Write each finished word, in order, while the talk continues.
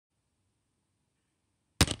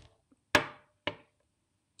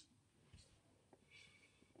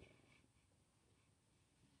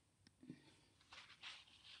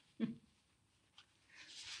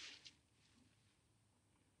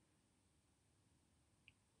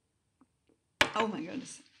Oh my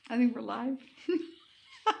goodness. I think we're live.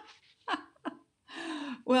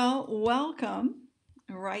 Well, welcome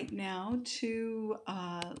right now to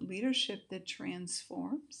Leadership That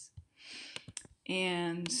Transforms.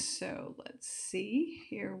 And so let's see.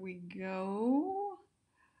 Here we go.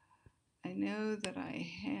 I know that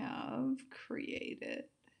I have created.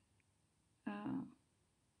 I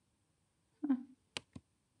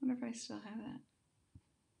wonder if I still have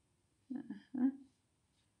that.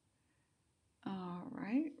 All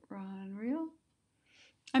right, Ron Reel.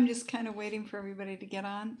 I'm just kind of waiting for everybody to get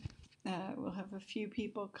on. We'll have a few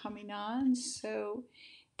people coming on. So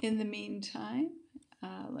in the meantime,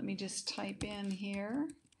 let me just type in here.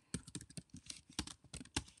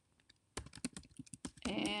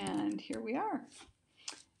 And here we are.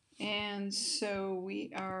 And so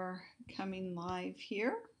we are coming live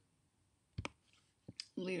here.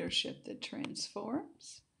 Leadership That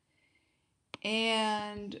Transforms.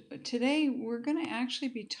 And today we're going to actually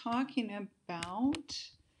be talking about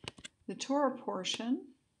the Torah portion.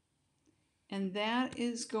 And that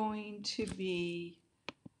is going to be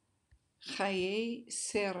Chaye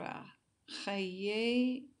Sarah.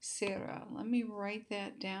 Chaye Sarah. Let me write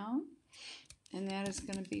that down. And that is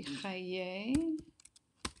going to be Chaye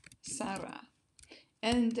Sarah.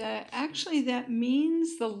 And actually that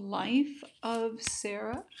means the life of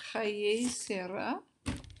Sarah. Chaye Sarah.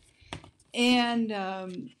 And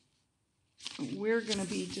we're going to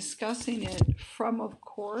be discussing it from, of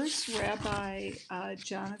course, Rabbi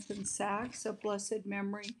Jonathan Sacks of blessed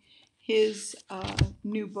memory, his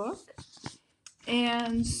new book.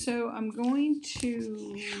 And so I'm going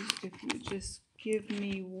to, if you just give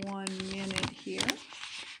me 1 minute here,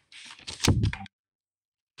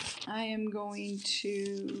 I am going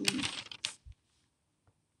to,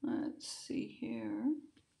 let's see here.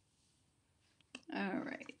 All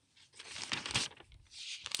right.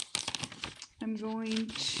 I'm going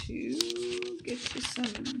to get you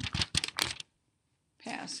some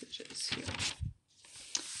passages here.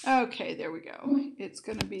 Okay, there we go. It's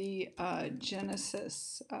going to be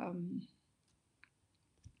Genesis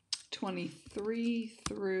 23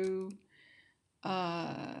 through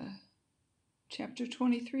chapter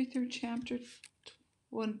 23 through chapter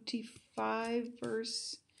 25,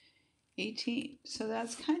 verse 18. So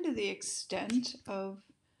that's kind of the extent of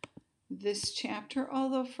this chapter,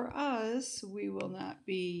 although for us, we will not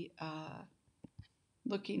be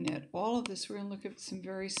looking at all of this. We're going to look at some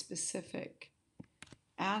very specific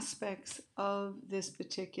aspects of this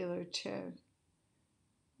particular chapter.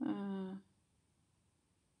 All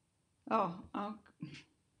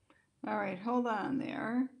right, hold on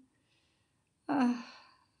there. Let's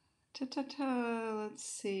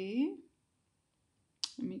see.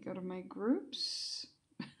 Let me go to my groups.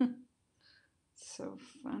 So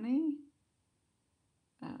funny.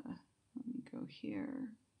 Let me go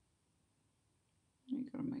here. Let me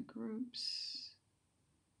go to my groups.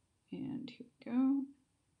 And here we go.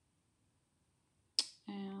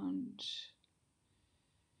 And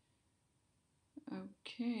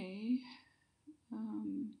okay. All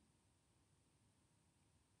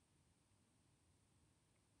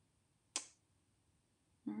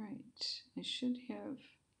right. I should have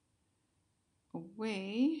a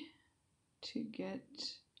way to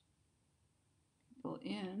get people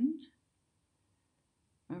in.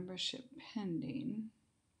 Membership pending.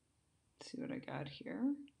 Let's see what I got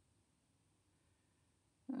here.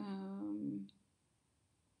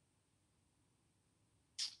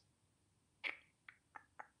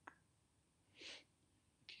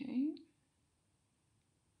 Okay.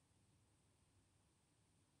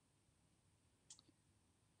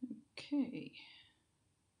 Okay.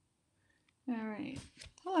 All right.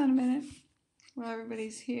 Hold on a minute. While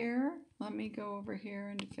everybody's here, let me go over here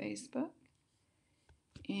into Facebook.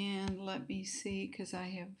 And let me see, because I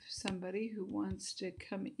have somebody who wants to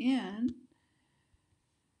come in.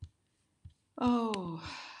 Oh,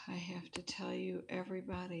 I have to tell you,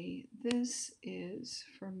 everybody, this is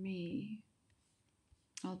for me.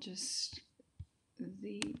 The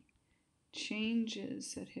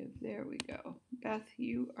changes that have, there we go. Beth,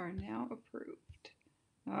 you are now approved.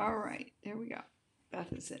 All right, there we go.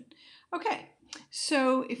 Beth is in. Okay,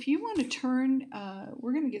 so if you want to turn,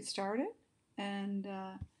 we're going to get started. And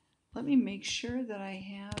let me make sure that I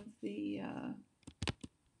have the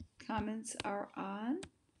comments are on.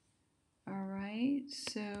 All right,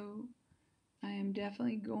 so I am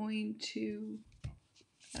definitely going to,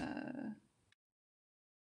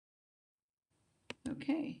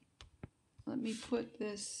 okay, let me put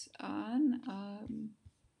this on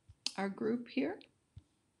our group here.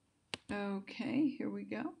 Okay, here we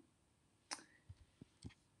go.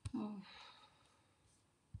 Oh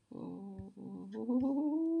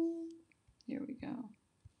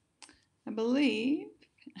I believe.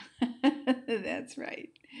 That's right.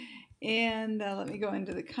 And let me go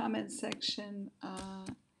into the comments section.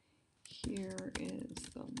 Here is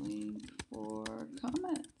the link for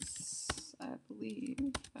comments. I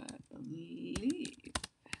believe.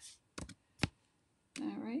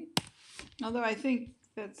 All right. Although I think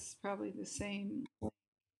that's probably the same.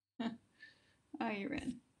 You're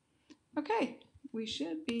in. Okay, we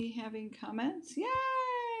should be having comments. Yay!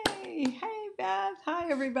 Hey, Beth. Hi,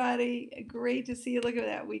 everybody. Great to see you. Look at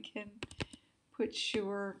that. We can put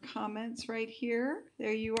your comments right here.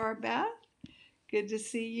 There you are, Beth. Good to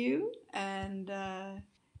see you. And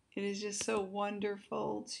it is just so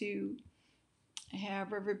wonderful to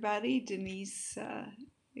have everybody. Denise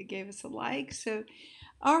gave us a like. So,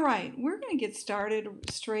 all right, we're going to get started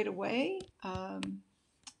straight away.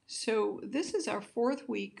 So this is our fourth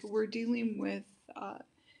week. We're dealing with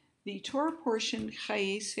the Torah portion,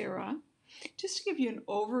 Chayei Sarah. Just to give you an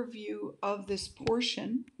overview of this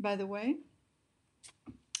portion, by the way,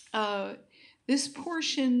 this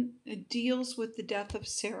portion deals with the death of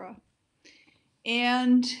Sarah.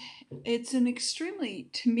 And it's an extremely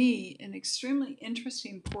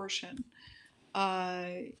interesting portion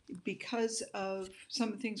because of some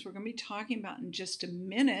of the things we're going to be talking about in just a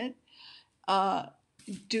minute.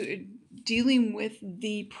 Dealing with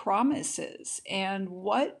the promises and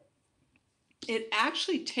what it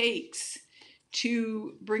actually takes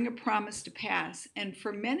to bring a promise to pass. And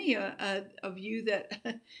for many of you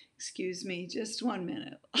that, excuse me, just 1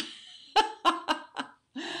 minute.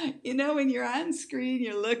 You know, when you're on screen,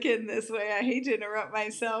 you're looking this way. I hate to interrupt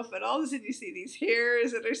myself, but all of a sudden you see these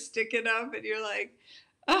hairs that are sticking up and you're like,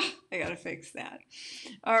 oh, I got to fix that.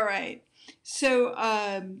 All right. So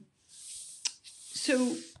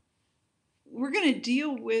we're going to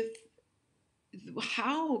deal with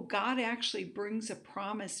how God actually brings a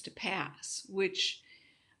promise to pass, which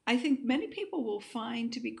I think many people will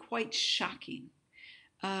find to be quite shocking,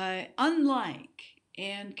 unlike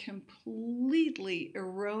and completely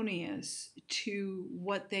erroneous to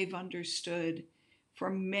what they've understood for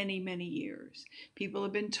many, many years. People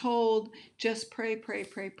have been told, just pray, pray,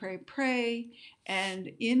 pray, pray, pray, and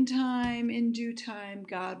in time, in due time,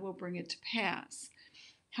 God will bring it to pass.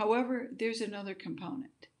 However, there's another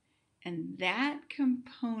component, and that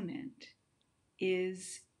component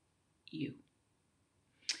is you.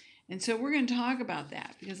 And so we're going to talk about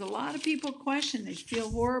that because a lot of people question, they feel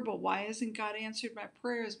horrible. Why hasn't God answered my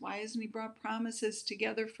prayers? Why hasn't He brought promises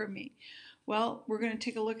together for me? Well, we're going to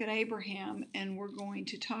take a look at Abraham and we're going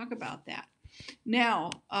to talk about that.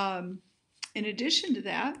 Now, in addition to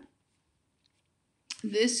that,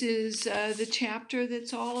 this is the chapter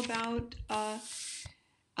that's all about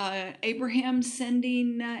Abraham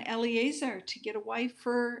sending Eliezer to get a wife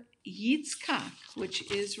for Yitzchak, which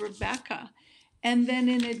is Rebecca. And then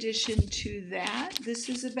in addition to that, this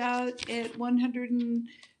is about at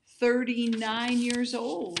 139 years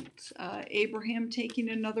old, Abraham taking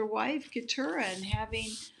another wife, Keturah, and having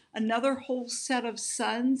another whole set of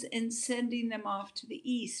sons and sending them off to the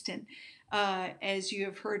east. And as you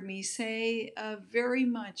have heard me say, very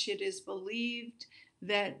much it is believed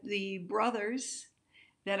that the brothers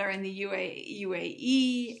that are in the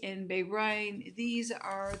UAE and Bahrain, these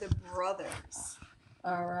are the brothers.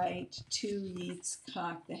 All right, to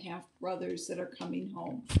Yitzchak, the half-brothers that are coming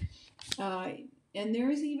home. And there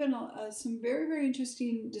is even some very, very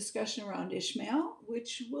interesting discussion around Ishmael,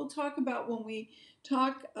 which we'll talk about when we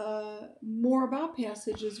talk more about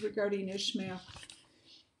passages regarding Ishmael.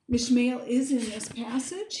 Ishmael is in this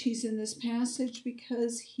passage. He's in this passage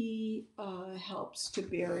because he helps to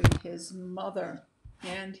bury his mother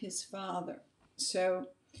and his father. So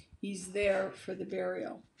he's there for the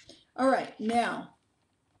burial. All right, now,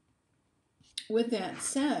 with that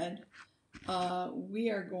said, we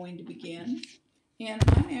are going to begin, and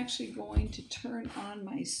I'm actually going to turn on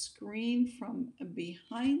my screen from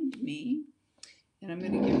behind me, and I'm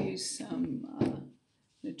going to give you some, I'm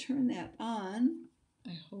going to turn that on,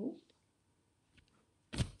 I hope.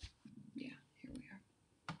 Yeah, here we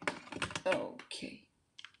are. Okay.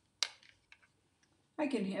 I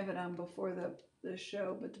can have it on before the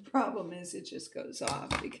show, but the problem is it just goes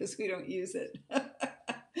off because we don't use it.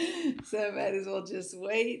 So I might as well just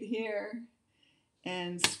wait here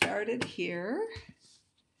and start it here.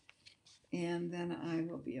 And then I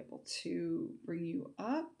will be able to bring you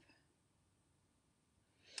up.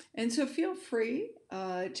 And so feel free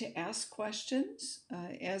to ask questions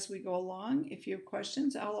as we go along. If you have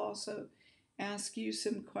questions, I'll also ask you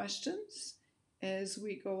some questions as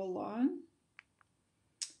we go along.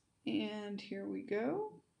 And here we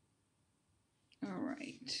go. All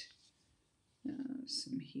right.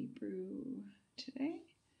 Some Hebrew today.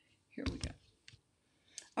 here we go.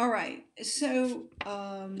 All right, so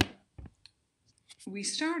we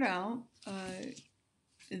start out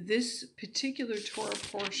this particular Torah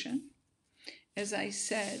portion. As I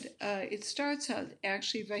said, it starts out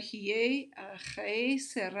actually Vahiyeh Chaye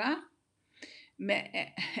Serah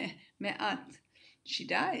Me'at. She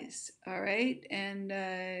dies, all right, and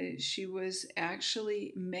she was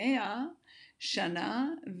actually Mea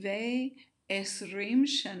Shana Ve Esrim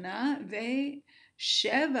Shana Ve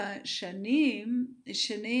Sheva Shanim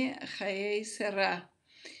Shane Chaye Serah.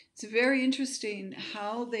 It's very interesting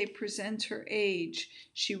how they present her age.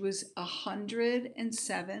 She was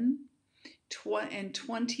 107 and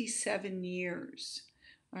 27 years.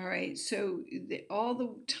 All right, so all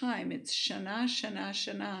the time it's Shana, Shana,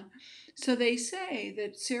 Shana. So they say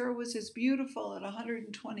that Sarah was as beautiful at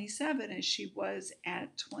 127 as she was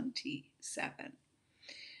at 27.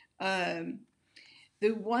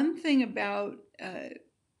 The one thing about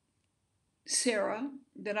Sarah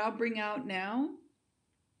that I'll bring out now,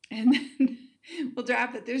 and then we'll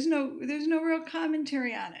drop it. There's no real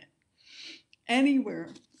commentary on it anywhere.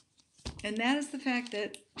 And that is the fact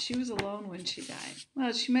that she was alone when she died.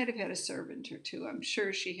 Well, she might have had a servant or two. I'm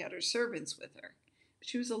sure she had her servants with her. But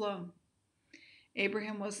she was alone.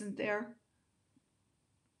 Abraham wasn't there.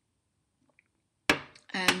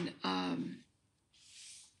 And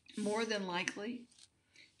more than likely,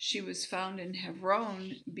 she was found in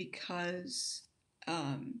Hebron because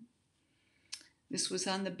this was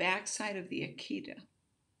on the backside of the Akedah.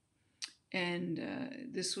 And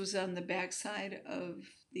this was on the backside of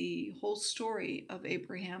the whole story of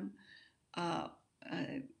Abraham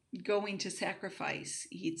going to sacrifice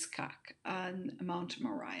Yitzchak on Mount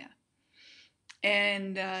Moriah.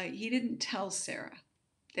 And he didn't tell Sarah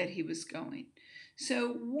that he was going.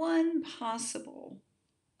 So one possible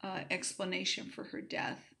explanation for her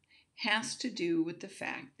death has to do with the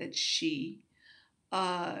fact that she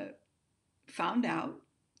found out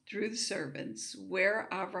through the servants where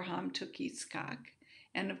Abraham took Yitzchak.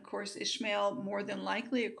 And of course, Ishmael, more than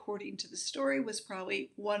likely, according to the story, was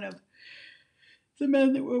probably one of the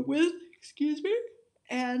men that were with,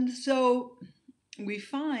 And so we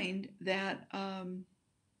find that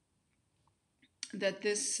that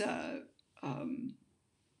this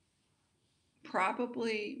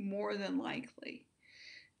probably more than likely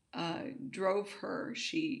drove her.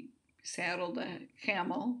 She saddled a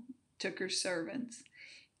camel, took her servants,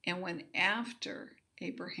 and went after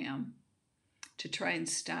Abraham to try and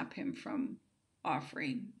stop him from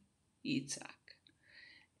offering Yitzhak,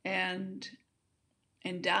 and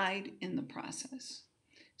died in the process.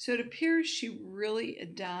 So it appears she really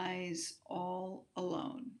dies all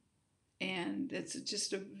alone. And it's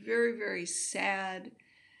just a very, very sad,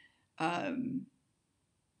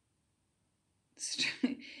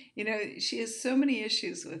 she has so many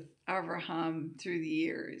issues with Abraham through the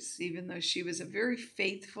years. Even though she was a very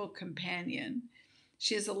faithful companion,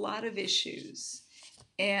 she has a lot of issues.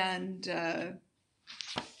 And,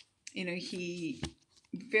 he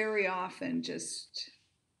very often just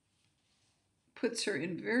puts her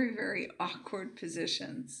in very, very awkward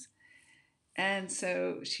positions. And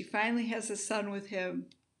so she finally has a son with him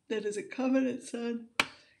that is a covenant son.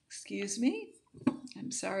 Excuse me.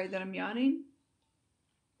 I'm sorry that I'm yawning.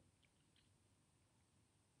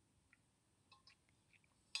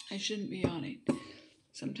 I shouldn't be yawning.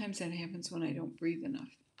 Sometimes that happens when I don't breathe enough.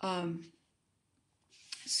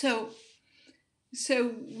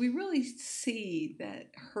 So we really see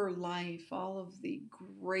that her life, all of the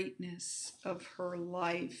greatness of her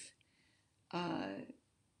life,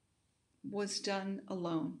 was done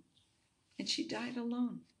alone. And she died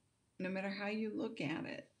alone. No matter how you look at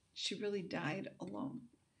it, she really died alone.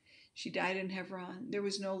 She died in Hebron. There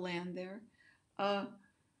was no land there.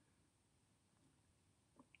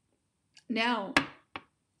 Now,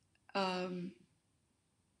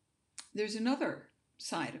 there's another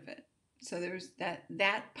side of it. So there's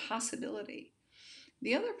that possibility.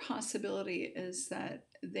 The other possibility is that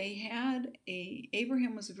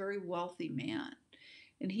Abraham was a very wealthy man,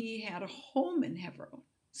 and he had a home in Hebron.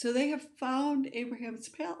 So they have found Abraham's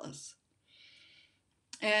palace.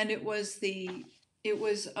 And it was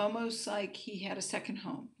almost like he had a second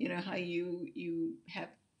home. You know how you have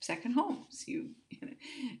second homes.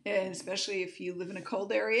 And especially if you live in a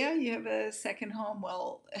cold area, you have a second home.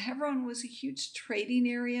 Well, Hebron was a huge trading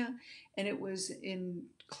area, and it was in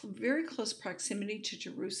very close proximity to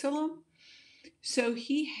Jerusalem. So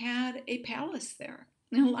he had a palace there.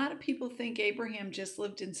 And a lot of people think Abraham just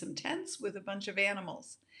lived in some tents with a bunch of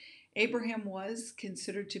animals. Abraham was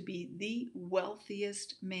considered to be the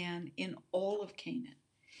wealthiest man in all of Canaan.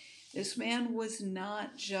 This man was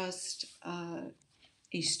not just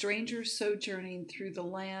a stranger sojourning through the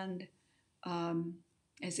land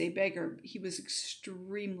as a beggar. He was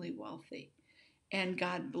extremely wealthy, and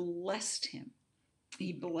God blessed him.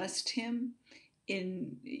 He blessed him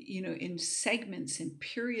in segments and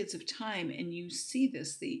periods of time, and you see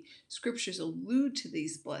this. The scriptures allude to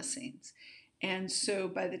these blessings. And so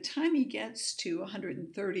by the time he gets to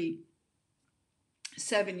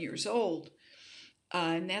 137 years old,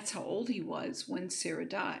 and that's how old he was when Sarah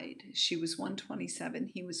died. She was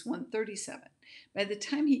 127, he was 137. By the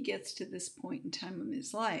time he gets to this point in time of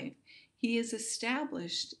his life, he has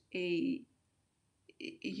established a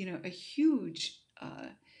huge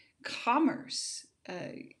commerce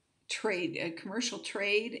trade, commercial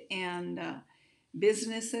trade, and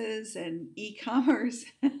businesses and e-commerce.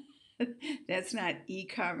 That's not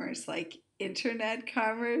e-commerce like internet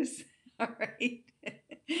commerce, all right?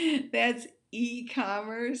 That's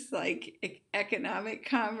e-commerce like economic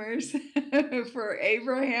commerce for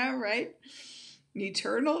Abraham, right?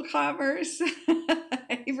 Eternal commerce.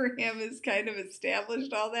 Abraham has kind of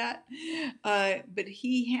established all that, but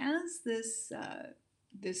he has this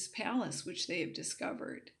palace which they have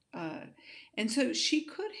discovered, and so she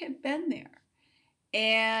could have been there,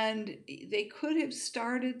 and they could have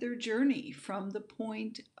started their journey from the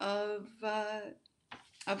point of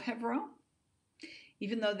Hebron.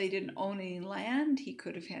 Even though they didn't own any land, he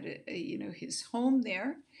could have had his home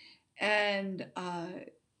there, and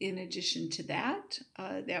in addition to that,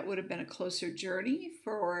 that would have been a closer journey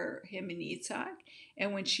for him and Yitzhak.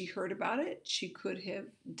 And when she heard about it, she could have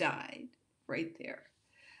died right there,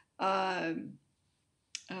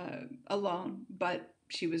 alone, but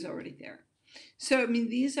she was already there. So, I mean,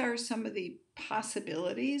 these are some of the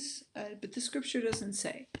possibilities, but the scripture doesn't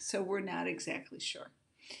say, so we're not exactly sure.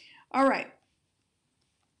 All right.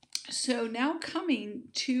 So now coming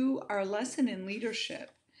to our lesson in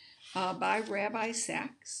leadership by Rabbi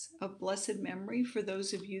Sacks of blessed memory. For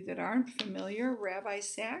those of you that aren't familiar, Rabbi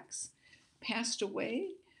Sacks passed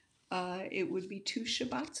away. It would be 2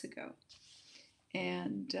 Shabbats ago.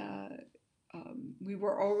 And we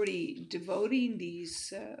were already devoting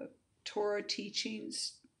these Torah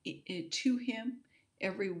teachings to him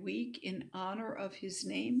every week in honor of his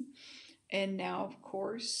name. And now, of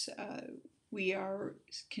course, we are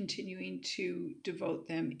continuing to devote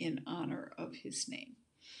them in honor of his name.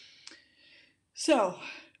 So,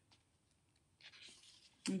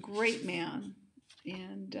 great man,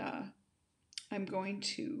 and I'm going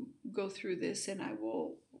to go through this, and I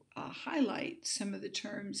will highlight some of the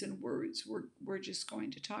terms and words we're just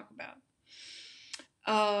going to talk about.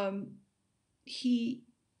 He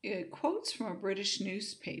quotes from a British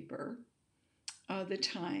newspaper, The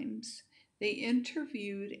Times. They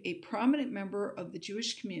interviewed a prominent member of the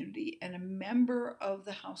Jewish community and a member of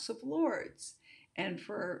the House of Lords. And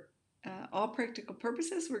for all practical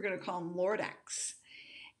purposes, we're going to call him Lord X.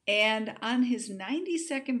 And on his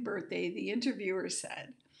 92nd birthday, the interviewer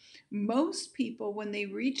said, most people, when they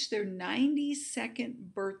reach their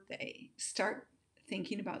 92nd birthday, start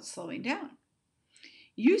thinking about slowing down.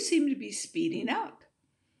 You seem to be speeding up.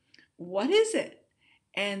 What is it?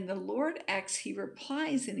 And the Lord X, he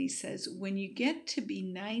replies and he says, when you get to be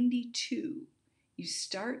 92, you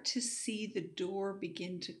start to see the door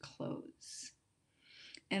begin to close.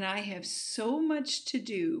 And I have so much to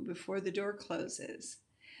do before the door closes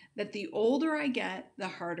that the older I get, the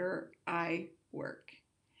harder I work.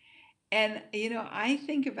 And, I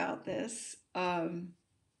think about this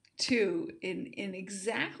too in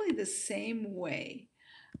exactly the same way.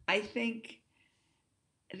 I think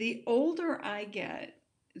the older I get,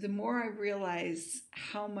 the more I realize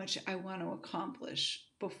how much I want to accomplish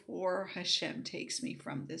before Hashem takes me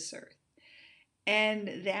from this earth.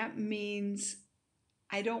 And that means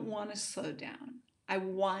I don't want to slow down. I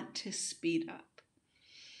want to speed up.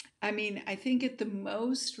 I mean, I think at the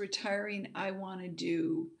most retiring I want to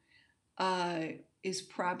do is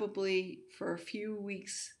probably for a few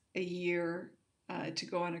weeks a year to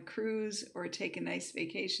go on a cruise or take a nice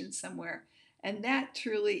vacation somewhere. And that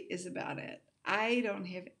truly is about it. I don't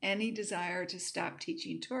have any desire to stop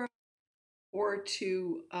teaching Torah or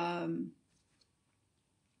to, to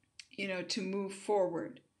move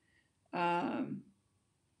forward.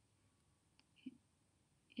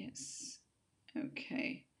 Yes.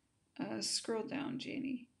 Okay. Scroll down,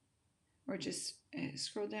 Janie. Or just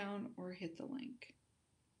scroll down or hit the link.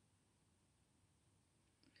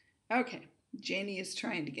 Okay. Janie is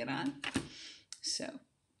trying to get on. So,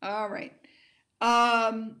 all right.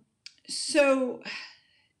 So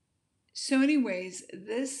anyways,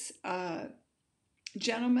 this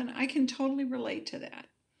gentleman, I can totally relate to that.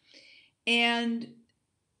 And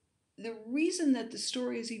the reason that the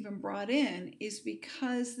story is even brought in is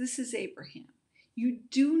because this is Abraham. You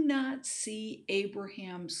do not see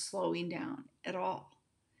Abraham slowing down at all.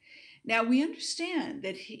 Now we understand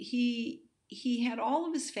that he had all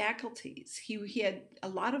of his faculties. He had a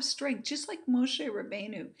lot of strength, just like Moshe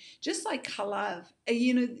Rabbeinu, just like Chalav.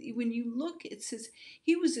 You know, when you look, it says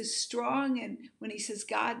he was as strong. And when he says,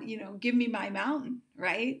 God, you know, give me my mountain,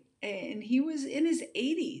 right? And he was in his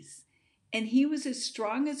 80s. And he was as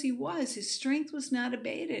strong as he was. His strength was not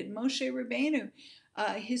abated. Moshe Rabbeinu,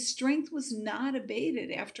 his strength was not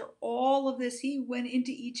abated. After all of this, he went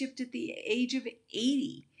into Egypt at the age of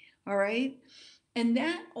 80. All right. And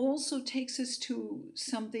that also takes us to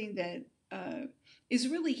something that is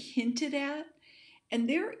really hinted at. And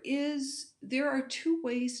there are two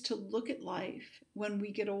ways to look at life when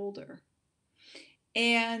we get older.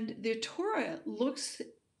 And the Torah looks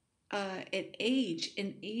at age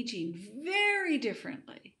and aging very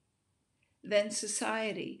differently than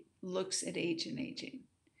society looks at age and aging.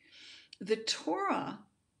 The Torah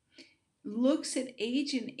looks at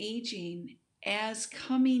age and aging as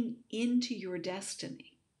coming into your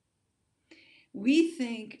destiny. We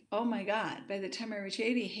think, oh my God, by the time I reach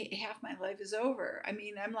 80, half my life is over. I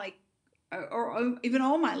mean, I'm like, or even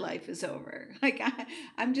all my life is over. Like,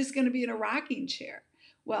 I'm just going to be in a rocking chair.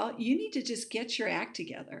 Well, you need to just get your act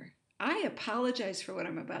together. I apologize for what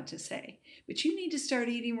I'm about to say, but you need to start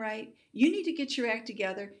eating right. You need to get your act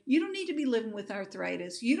together. You don't need to be living with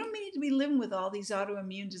arthritis. You don't need to be living with all these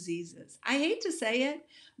autoimmune diseases. I hate to say it,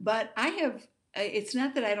 but it's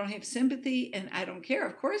not that I don't have sympathy and I don't care.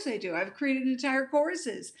 Of course I do. I've created entire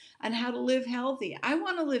courses on how to live healthy. I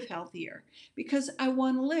want to live healthier because I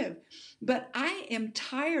want to live. But I am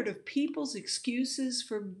tired of people's excuses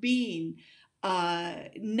for being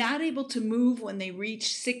not able to move when they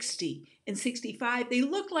reach 60 and 65. They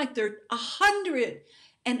look like they're 100.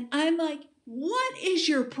 And I'm like, what is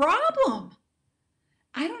your problem?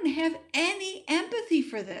 I don't have any empathy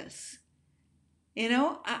for this. You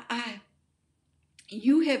know,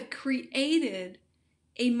 you have created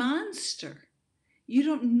a monster. You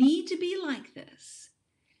don't need to be like this.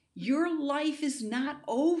 Your life is not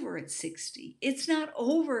over at 60. It's not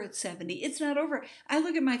over at 70. It's not over. I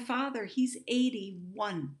look at my father, he's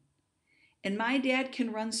 81. And my dad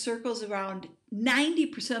can run circles around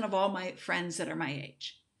 90% of all my friends that are my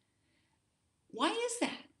age. Why is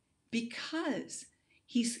that? Because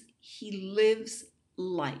he lives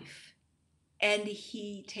life and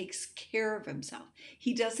he takes care of himself.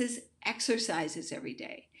 He does his exercises every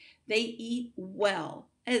day. They eat well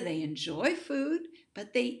and they enjoy food,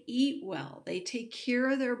 but they eat well. They take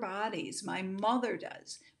care of their bodies. My mother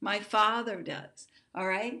does. My father does. All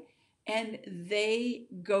right? And they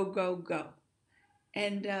go, go, go.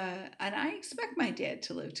 And I expect my dad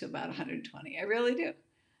to live to about 120. I really do.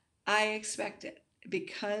 I expect it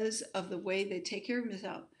because of the way they take care of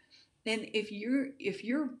themselves. Then if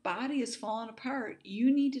your body is falling apart,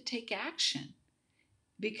 you need to take action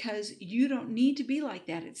because you don't need to be like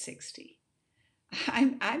that at 60.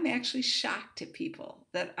 I'm actually shocked at people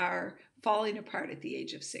that are falling apart at the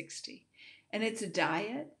age of 60. And it's a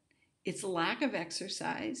diet, it's lack of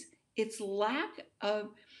exercise, it's lack of,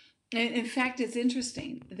 and in fact, it's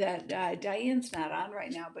interesting that Diane's not on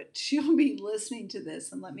right now, but she'll be listening to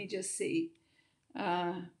this. And let me just see.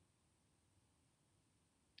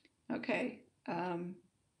 Okay.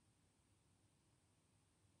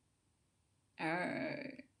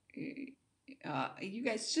 You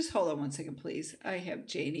guys just hold on one second, please. I have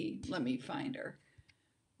Janie. Let me find her.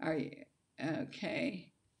 Are you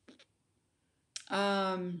okay?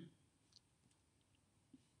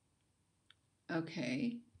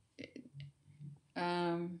 Okay.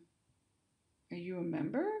 Are you a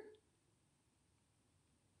member?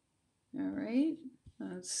 All right.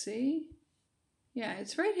 Let's see. Yeah,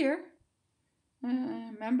 it's right here.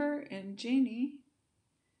 Member and Janie.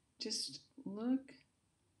 Just look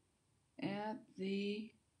at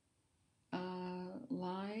the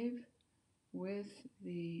live with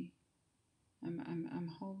the I'm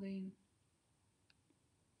holding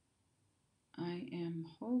I am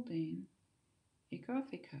holding a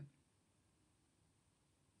coffee cup.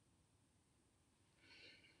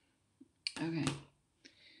 Okay.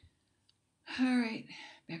 All right,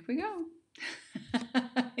 back we go.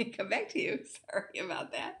 Come back to you. Sorry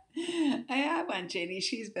about that. I have one, Janie.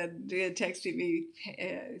 She's been texting me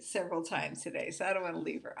several times today, so I don't want to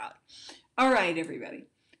leave her out. All right, everybody.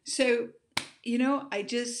 So, you know,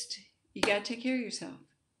 you got to take care of yourself.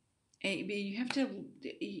 And you have to,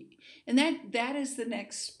 and that is the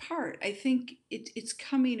next part. I think it's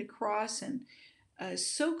coming across and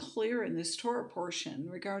so clear in this Torah portion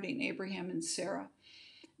regarding Abraham and Sarah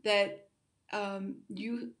that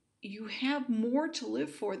you have more to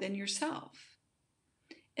live for than yourself.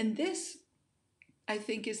 And this, I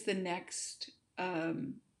think, is the next part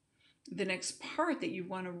that you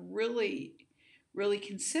want to really, really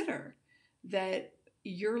consider, that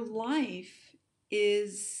your life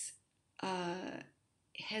is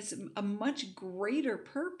has a much greater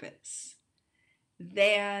purpose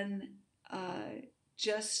than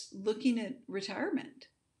just looking at retirement.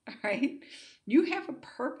 All right, you have a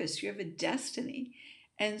purpose, you have a destiny,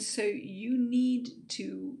 and so you need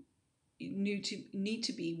to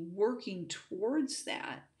be working towards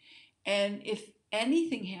that. And if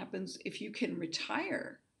anything happens, if you can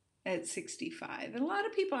retire at 65, and a lot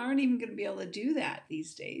of people aren't even going to be able to do that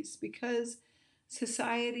these days because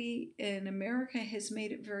society in America has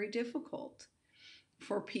made it very difficult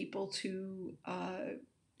for people to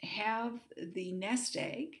have the nest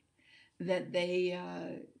egg that they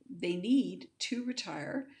need to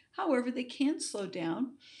retire. However, they can slow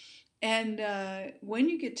down. And when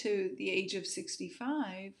you get to the age of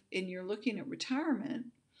 65 and you're looking at retirement,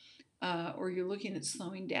 or you're looking at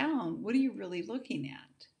slowing down, what are you really looking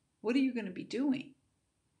at? What are you going to be doing?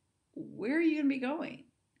 Where are you going to be going?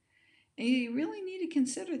 And you really need to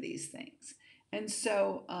consider these things. And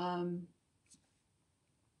so,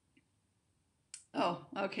 oh,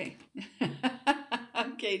 okay.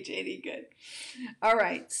 Okay, JD, good. All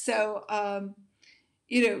right. So,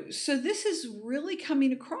 so this is really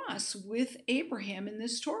coming across with Abraham in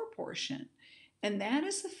this Torah portion. And that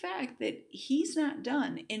is the fact that he's not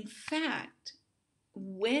done. In fact,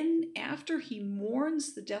 after he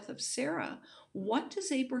mourns the death of Sarah, what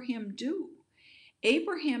does Abraham do?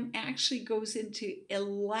 Abraham actually goes into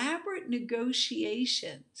elaborate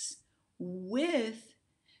negotiations with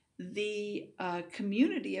the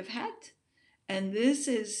community of Het. And these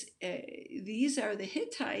are the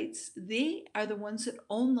Hittites. They are the ones that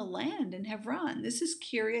own the land in Hebron. This is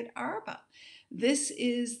Kiryat Arba. This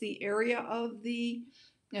is the area of the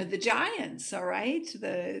giants, all right?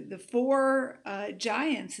 The four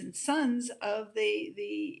giants and sons of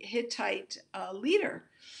the Hittite leader.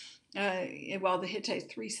 The Hittites,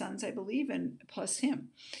 3 sons, I believe, and plus him.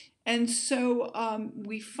 And so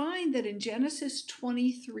we find that in Genesis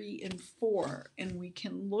 23 and 4, and we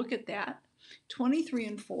can look at that, 23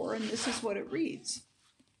 and 4, and this is what it reads.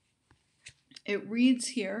 It reads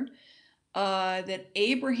here that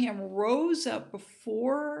Abraham rose up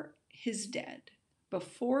before his dead,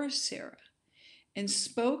 before Sarah, and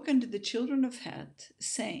spoke unto the children of Het,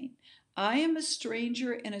 saying, I am a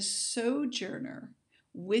stranger and a sojourner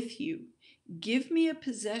with you. Give me a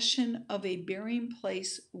possession of a burying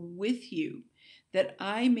place with you, that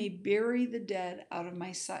I may bury the dead out of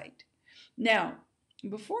my sight. Now,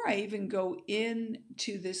 before I even go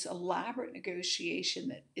into this elaborate negotiation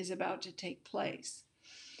that is about to take place,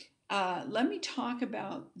 let me talk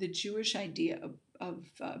about the Jewish idea of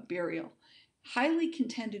burial. Highly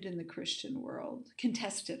contested in the Christian world,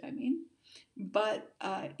 but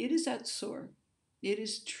it is atzur. It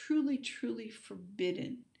is truly, truly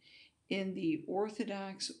forbidden in the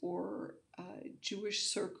Orthodox or Jewish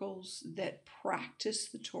circles that practice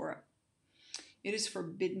the Torah. It is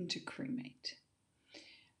forbidden to cremate.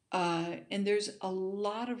 And there's a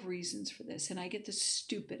lot of reasons for this, and I get the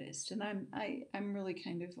stupidest, and I'm really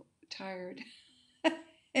kind of tired.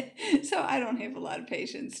 So I don't have a lot of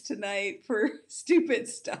patience tonight for stupid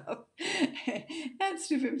stuff. That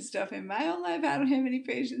stupid stuff in my own life I don't have any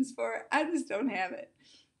patience for. I just don't have it.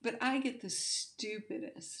 But I get the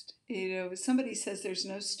stupidest. Somebody says there's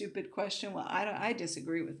no stupid question. Well, I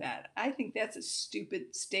disagree with that. I think that's a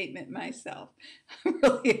stupid statement myself. I'm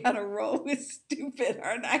really on a roll with stupid,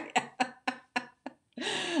 aren't I?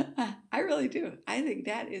 I really do. I think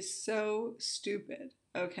that is so stupid.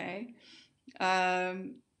 Okay.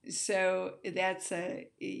 So that's a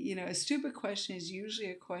stupid question is usually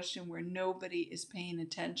a question where nobody is paying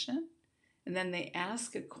attention. And then they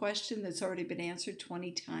ask a question that's already been answered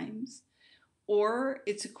 20 times, or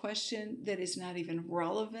it's a question that is not even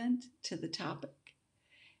relevant to the topic.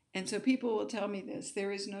 And so people will tell me this,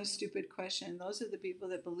 there is no stupid question. Those are the people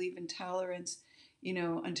that believe in tolerance,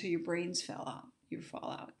 until your brains fall out.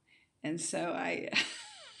 And so I'm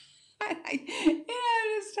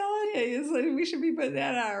just telling you, it's like we should be putting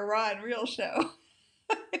that on our Raw and Real show.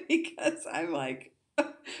 Because I'm like,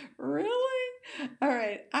 really? All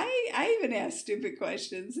right. I even ask stupid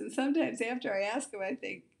questions, and sometimes after I ask them, I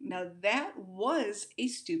think, now that was a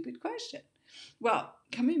stupid question. Well,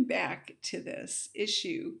 coming back to this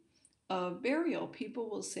issue of burial, people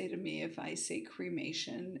will say to me, if I say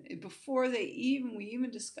cremation, before we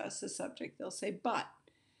even discuss the subject, they'll say, but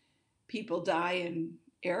people die in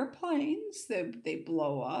airplanes that they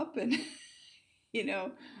blow up and,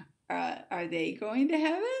 are they going to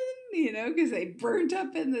heaven? Because they burnt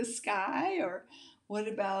up in the sky? Or what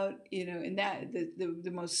about, and that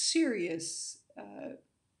the most serious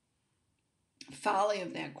folly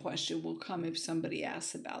of that question will come if somebody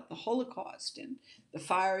asks about the Holocaust and the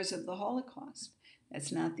fires of the Holocaust.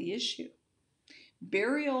 That's not the issue.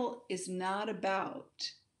 Burial is not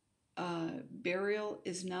about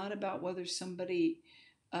whether somebody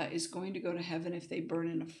is going to go to heaven if they burn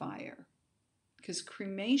in a fire, because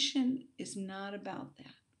cremation is not about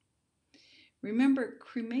that. Remember,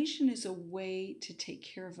 cremation is a way to take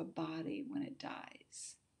care of a body when it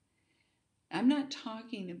dies. I'm not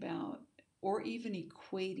talking about or even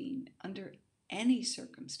equating under any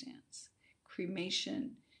circumstance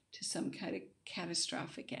cremation to some kind of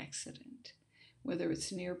catastrophic accident, whether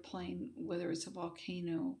it's an airplane, whether it's a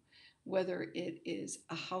volcano, whether it is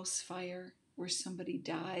a house fire where somebody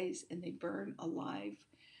dies and they burn alive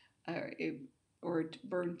or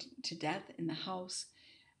burned to death in the house.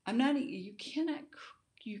 You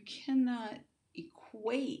cannot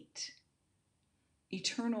equate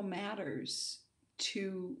eternal matters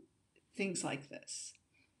to things like this,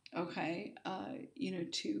 okay?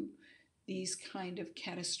 To these kind of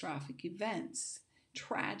catastrophic events,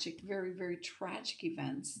 tragic, very, very tragic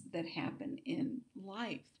events that happen in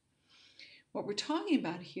life. What we're talking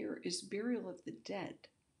about here is burial of the dead.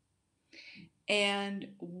 And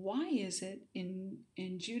why is it in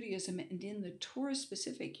Judaism and in the Torah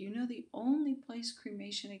specific, the only place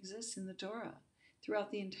cremation exists in the Torah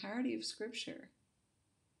throughout the entirety of Scripture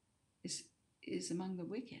is among the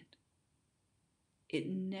wicked. It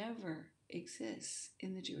never exists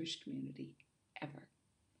in the Jewish community, ever.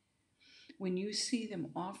 When you see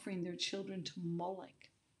them offering their children to Moloch,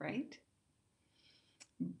 right?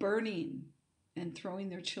 Burning and throwing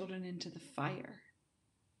their children into the fire.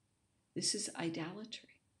 This is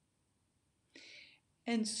idolatry.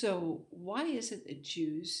 And so why is it that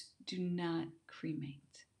Jews do not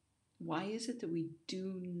cremate? Why is it that we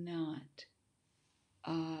do not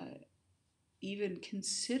even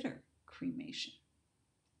consider cremation?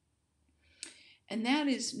 And that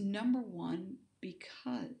is, number one,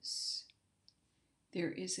 because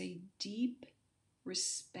there is a deep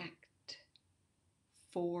respect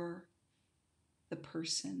for the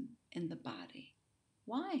person and the body.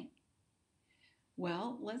 Why?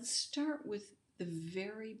 Well, let's start with the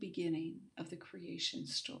very beginning of the creation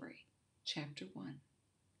story, chapter 1.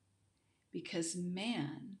 Because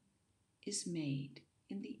man is made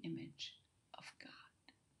in the image of God.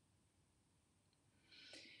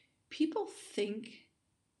 People think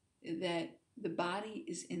that the body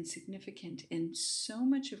is insignificant, and so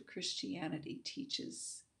much of Christianity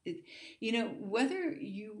teaches it. Whether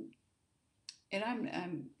you, and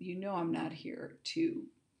I'm not here to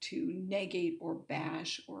negate or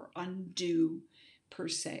bash or undo per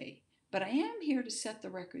se, but I am here to set the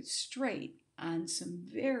record straight on some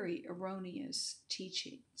very erroneous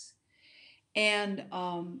teachings. And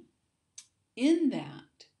in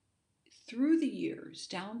that, through the years,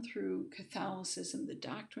 down through Catholicism, the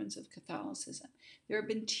doctrines of Catholicism, there have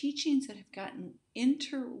been teachings that have gotten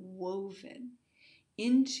interwoven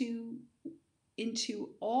into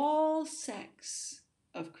all sects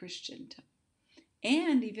of Christendom,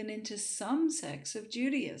 and even into some sects of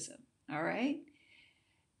Judaism, all right?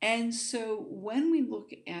 And so when we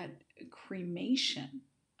look at cremation,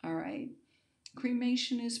 all right,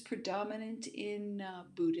 cremation is predominant in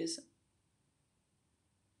Buddhism,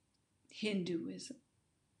 Hinduism,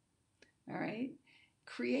 all right?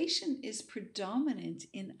 Creation is predominant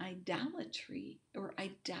in idolatry or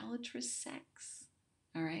idolatrous sects,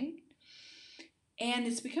 all right? And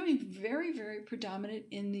it's becoming very, very predominant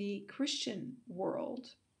in the Christian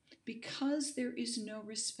world because there is no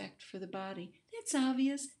respect for the body. That's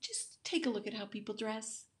obvious. Just take a look at how people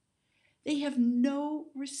dress. They have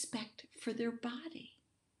no respect for their body.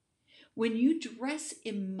 When you dress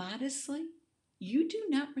immodestly, you do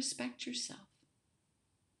not respect yourself.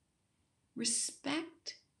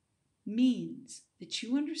 Respect means that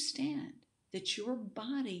you understand that your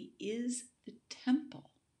body is the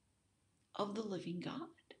temple of the living God.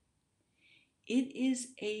 It is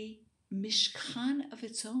a mishkan of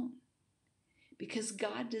its own because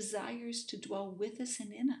God desires to dwell with us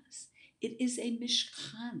and in us. It is a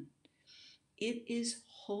mishkan. It is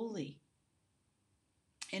holy.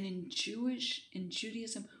 And in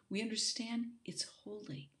Judaism, we understand it's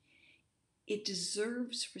holy. It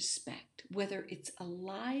deserves respect, whether it's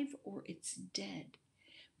alive or it's dead.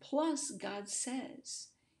 Plus, God says,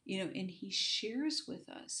 and He shares with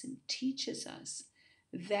us and teaches us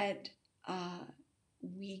that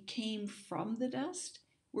we came from the dust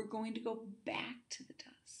we're going to go back to the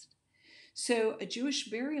dust. So a Jewish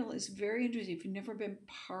burial is very interesting. If you've never been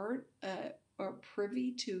part or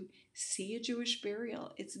privy to see a Jewish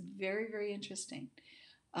burial, it's very, very interesting.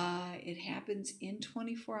 It happens in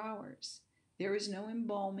 24 hours. There is no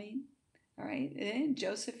embalming, all right? And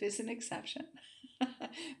Joseph is an exception,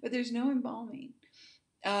 but there's no embalming.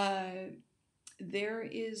 There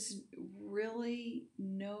is really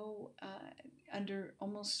no, under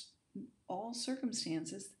almost all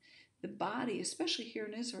circumstances, the body, especially here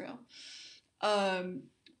in Israel,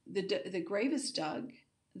 the grave is dug,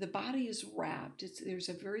 the body is wrapped. There's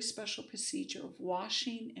a very special procedure of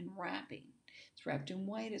washing and wrapping. It's wrapped in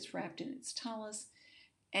white, it's wrapped in its tallis,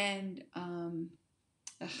 and hold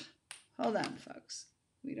on, folks.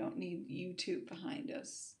 We don't need YouTube behind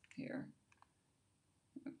us here.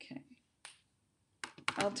 Okay.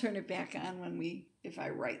 I'll turn it back on if I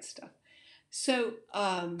write stuff. So,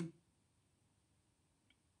 and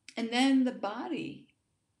then the body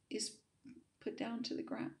is put down to the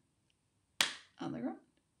ground, on the ground.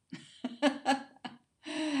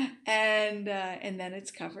 And then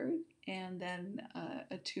it's covered, and then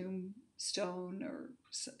a tombstone or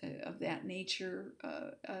of that nature,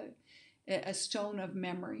 a stone of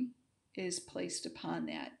memory is placed upon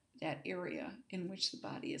that area in which the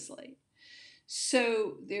body is laid.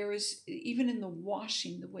 So there is, even in the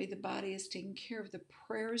washing, the way the body is taken care of, the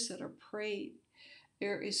prayers that are prayed,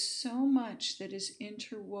 there is so much that is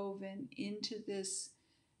interwoven into this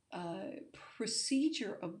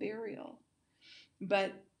procedure of burial.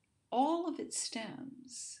 But all of it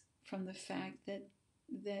stems from the fact that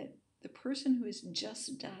the person who has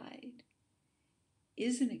just died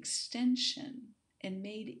is an extension and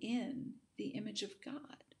made in the image of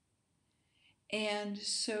God. And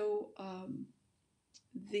so I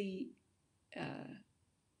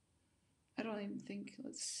don't even think,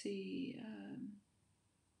 let's see.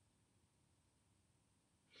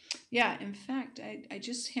 In fact, I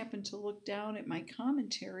just happened to look down at my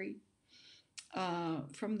commentary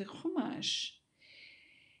from the Chumash,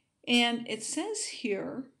 and it says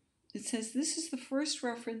here, this is the first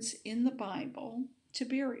reference in the Bible to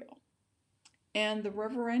burial. And the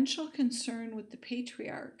reverential concern with the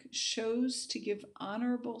patriarch shows to give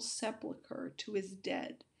honorable sepulcher to his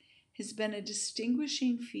dead has been a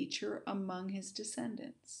distinguishing feature among his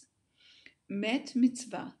descendants. Met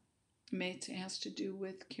mitzvah. Met has to do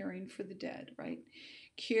with caring for the dead, right?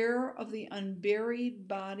 Care of the unburied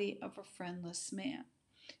body of a friendless man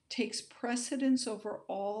takes precedence over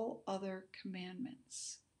all other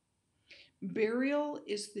commandments. Burial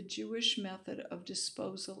is the Jewish method of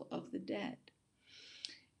disposal of the dead.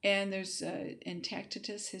 And there's in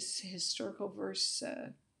Tacitus, his historical verse,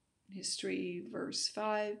 history, verse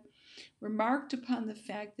 5, remarked upon the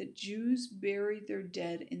fact that Jews buried their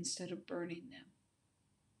dead instead of burning them.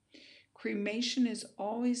 Cremation has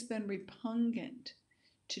always been repugnant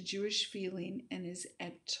to Jewish feeling and is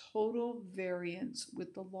at total variance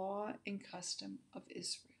with the law and custom of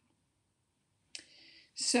Israel.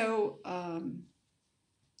 So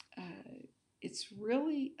it's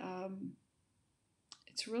really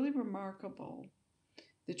remarkable,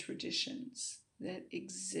 the traditions that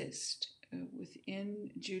exist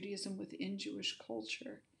within Judaism, within Jewish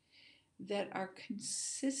culture, that are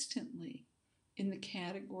consistently in the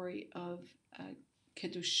category of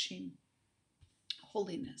Kedushim,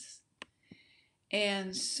 holiness.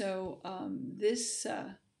 And so this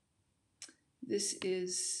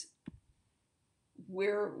is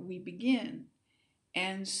where we begin.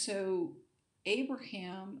 And so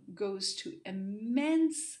Abraham goes to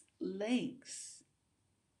immense lengths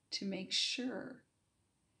to make sure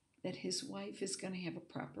that his wife is going to have a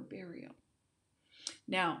proper burial.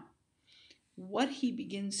 Now, what he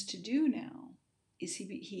begins to do now is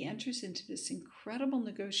he enters into this incredible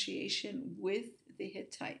negotiation with the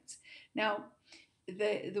Hittites. Now,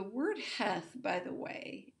 the word Heth, by the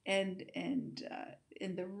way, and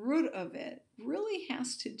the root of it really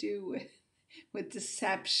has to do with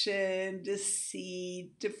deception,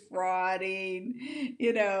 deceit, defrauding,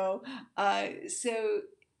 so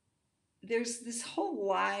there's this whole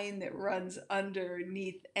line that runs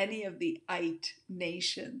underneath any of the Ite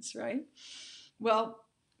nations, right? Well,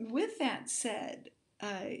 with that said,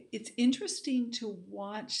 it's interesting to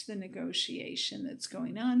watch the negotiation that's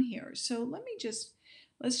going on here. So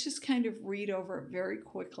let's just kind of read over it very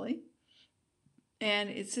quickly. And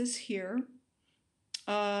it says here,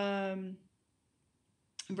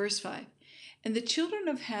 verse 5, and the children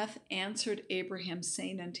of Heth answered Abraham,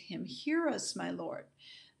 saying unto him, hear us, my Lord.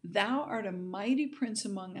 Thou art a mighty prince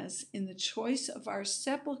among us. In the choice of our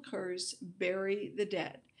sepulchres bury the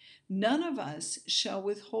dead. None of us shall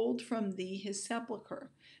withhold from thee his sepulchre,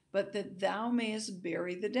 but that thou mayest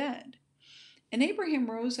bury the dead. And Abraham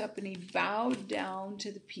rose up and he bowed down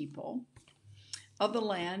to the people of the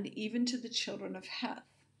land, even to the children of Heth.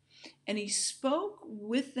 And he spoke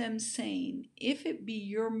with them, saying, If it be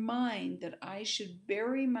your mind that I should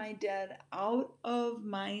bury my dead out of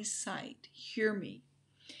my sight, hear me,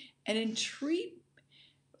 and entreat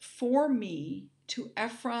for me to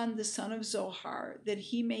Ephron the son of Zohar, that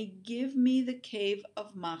he may give me the cave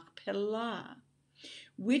of Machpelah,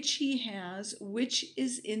 which he has, which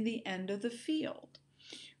is in the end of the field.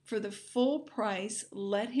 For the full price,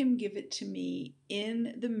 let him give it to me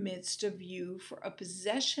in the midst of you for a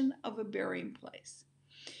possession of a burying place.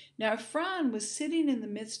 Now Ephron was sitting in the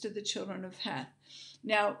midst of the children of Heth.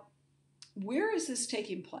 Now, where is this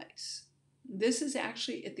taking place? This is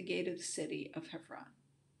actually at the gate of the city of Hebron.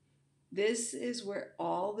 This is where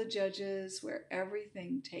all the judges, where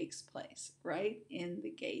everything takes place, right in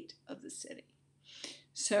the gate of the city.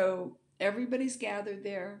 So everybody's gathered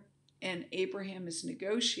there, and Abraham is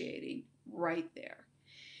negotiating right there.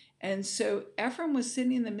 And so Ephron was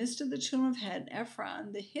sitting in the midst of the children of Heth.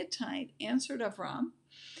 Ephron, the Hittite, answered Ephron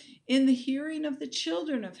in the hearing of the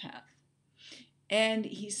children of Heth. And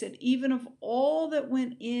he said, even of all that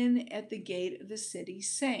went in at the gate of the city,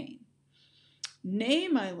 saying, Nay,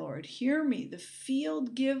 my lord, hear me, the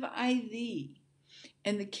field give I thee,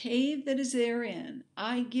 and the cave that is therein,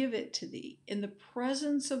 I give it to thee. In the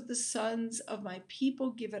presence of the sons of my people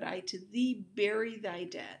give it I to thee, bury thy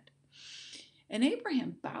dead. And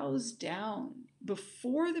Abraham bows down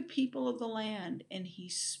before the people of the land, and he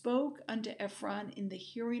spoke unto Ephron in the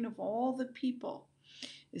hearing of all the people.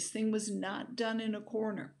 This thing was not done in a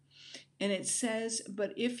corner. And it says,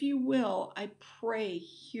 But if you will, I pray,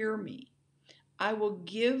 hear me. I will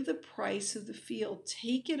give the price of the field,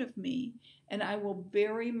 take it of me, and I will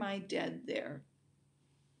bury my dead there.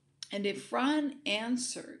 And Ephron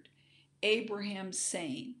answered Abraham,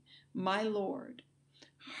 saying, My Lord,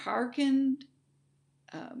 hearken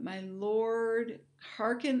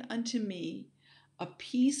unto me, a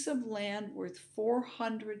piece of land worth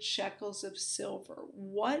 400 shekels of silver.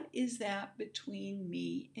 What is that between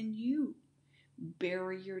me and you?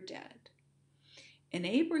 Bury your dead. And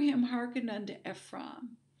Abraham hearkened unto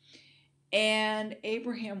Ephron, and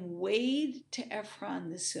Abraham weighed to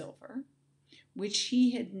Ephron the silver, which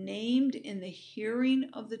he had named in the hearing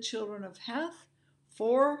of the children of Heth,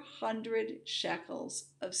 400 shekels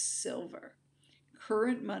of silver.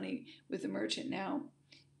 Current money with the merchant. Now,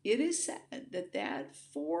 it is said that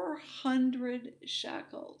 400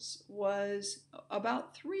 shekels was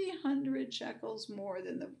about 300 shekels more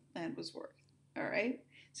than the land was worth. All right?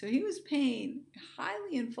 So he was paying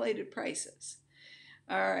highly inflated prices.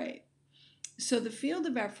 All right. So the field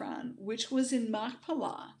of Ephron, which was in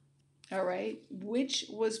Machpelah, all right, which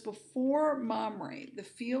was before Mamre, the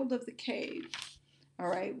field of the cave, all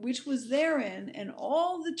right, which was therein, and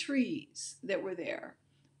all the trees that were there,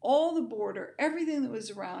 all the border, everything that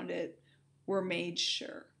was around it, were made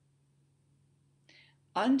sure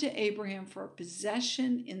unto Abraham for a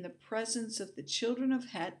possession in the presence of the children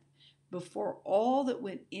of Heth, before all that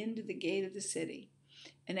went into the gate of the city.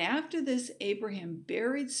 And after this, Abraham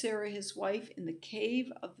buried Sarah his wife in the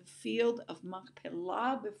cave of the field of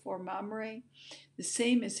Machpelah before Mamre, the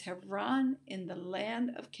same as Hebron in the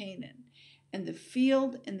land of Canaan. And the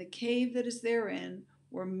field and the cave that is therein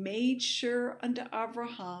were made sure unto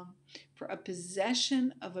Abraham for a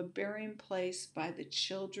possession of a burying place by the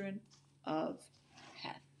children of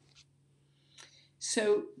Heth.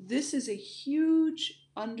 So this is a huge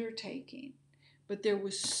undertaking, but there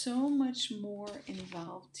was so much more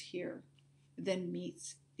involved here than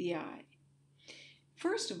meets the eye.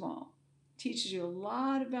 First of all, it teaches you a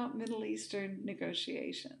lot about Middle Eastern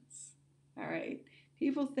negotiations. All right.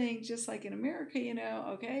 People think just like in America,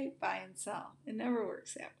 okay, buy and sell. It never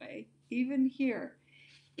works that way. Even here,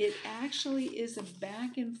 it actually is a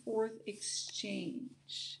back and forth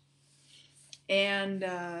exchange. And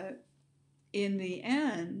in the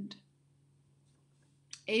end,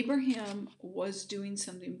 Abraham was doing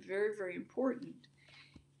something very, very important,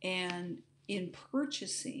 and in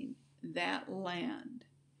purchasing that land.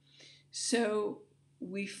 So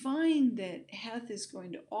we find that Heth is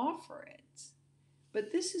going to offer it,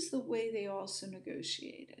 but this is the way they also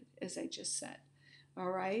negotiated, as I just said.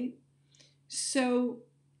 All right? So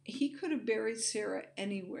he could have buried Sarah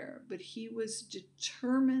anywhere, but he was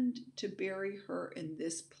determined to bury her in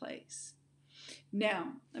this place.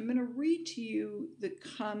 Now, I'm going to read to you the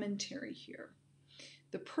commentary here.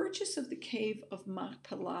 The purchase of the cave of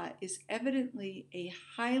Machpelah is evidently a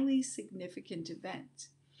highly significant event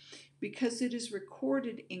because it is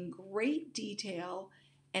recorded in great detail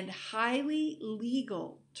and highly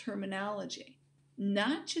legal terminology,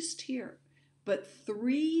 not just here, but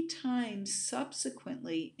 3 times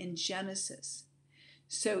subsequently in Genesis.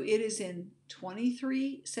 So it is in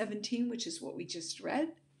 23:17, which is what we just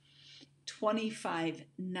read,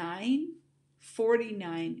 25:9,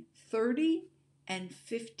 49:30, and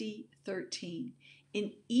 50:13.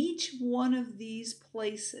 In each one of these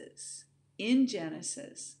places in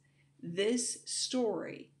Genesis, this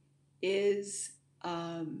story is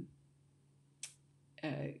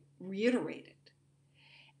reiterated.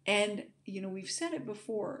 And, we've said it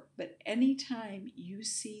before, but anytime you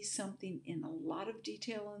see something in a lot of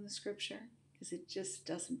detail in the scripture, because it just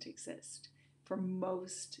doesn't exist for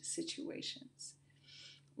most situations,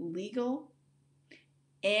 legal,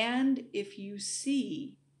 and if you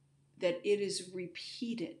see that it is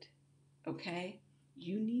repeated, okay,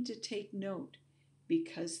 you need to take note,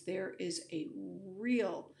 because there is a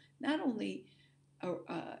real, not only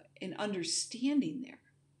an understanding there,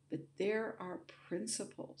 but there are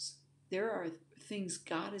principles. There are things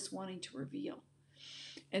God is wanting to reveal.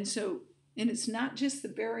 And it's not just the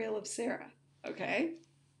burial of Sarah, okay?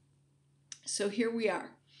 So here we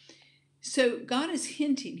are. So God is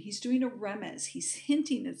hinting. He's doing a remez. He's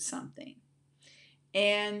hinting at something.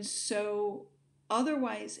 And so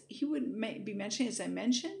otherwise, he wouldn't be mentioning, as I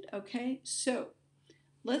mentioned, okay? So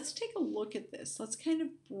let's take a look at this. Let's kind of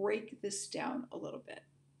break this down a little bit.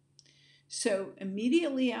 So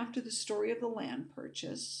immediately after the story of the land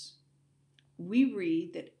purchase, we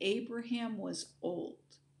read that Abraham was old,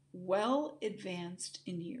 well advanced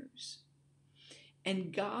in years,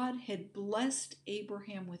 and God had blessed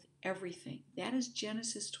Abraham with everything. That is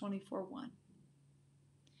Genesis 24:1.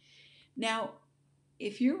 Now,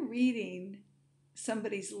 if you're reading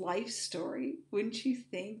somebody's life story, wouldn't you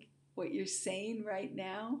think what you're saying right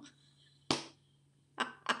now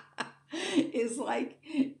is like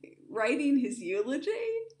writing his eulogy,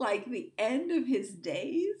 like the end of his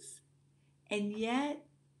days? And yet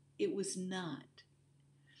it was not.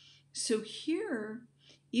 So here,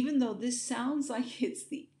 even though this sounds like it's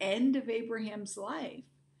the end of Abraham's life,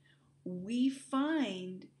 we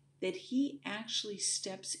find that he actually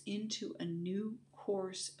steps into a new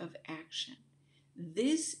course of action.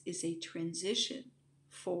 This is a transition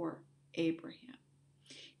for Abraham.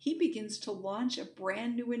 He begins to launch a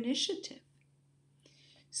brand new initiative.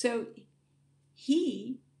 So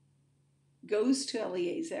he goes to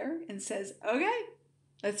Eliezer and says, okay,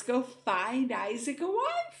 let's go find Isaac a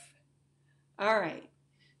wife. All right.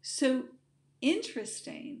 So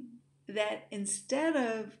interesting that instead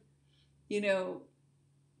of,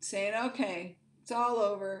 saying, okay, it's all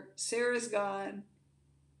over, Sarah's gone,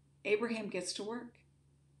 Abraham gets to work.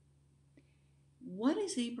 What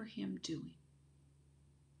is Abraham doing?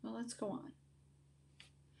 Well, let's go on.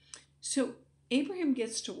 So Abraham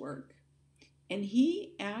gets to work, and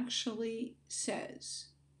he actually says,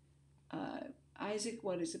 Isaac,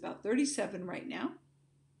 is about 37 right now,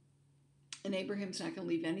 and Abraham's not going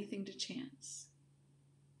to leave anything to chance.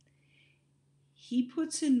 He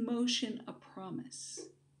puts in motion a promise.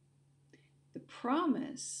 The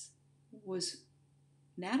promise was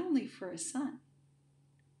not only for a son,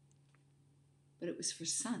 but it was for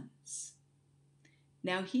sons.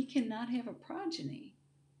 Now, he cannot have a progeny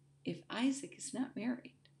if Isaac is not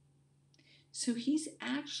married. So he's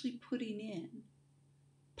actually putting in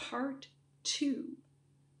part 2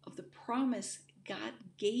 of the promise God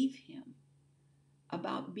gave him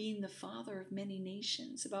about being the father of many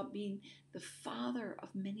nations, about being the father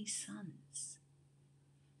of many sons,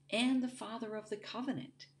 and the father of the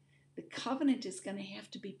covenant. The covenant is going to have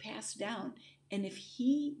to be passed down. And if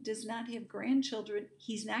he does not have grandchildren,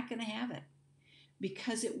 he's not going to have it,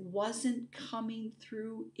 because it wasn't coming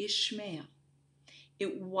through Ishmael.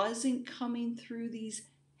 It wasn't coming through these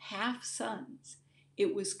half sons.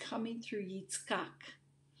 It was coming through Yitzchak.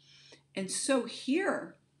 And so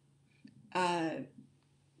here,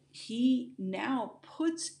 he now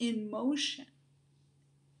puts in motion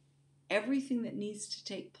everything that needs to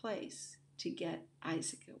take place to get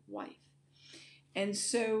Isaac a wife. And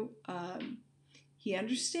so he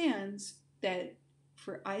understands that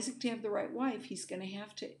for Isaac to have the right wife, he's going to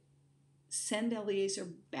have to send Eliezer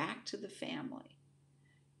back to the family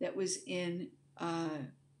that was in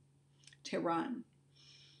Tehran.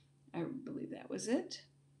 I believe that was it.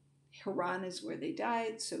 Haran is where they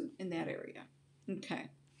died, so in that area. Okay.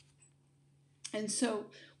 And so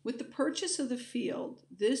with the purchase of the field,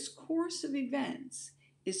 this course of events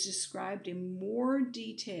is described in more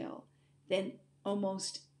detail than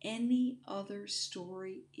almost any other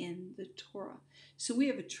story in the Torah. So we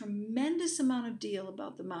have a tremendous amount of deal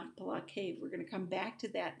about the Machpelah cave. We're going to come back to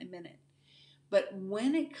that in a minute. But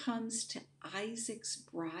when it comes to Isaac's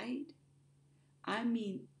bride, I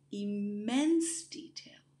mean immense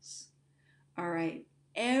details. All right,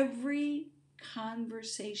 every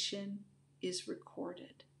conversation is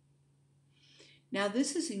recorded. Now,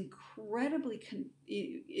 this is incredibly,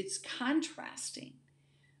 it's contrasting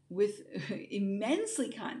with,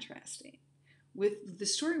 immensely contrasting with the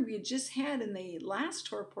story we had just had in the last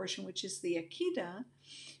Torah portion, which is the Akedah,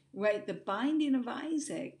 right? The binding of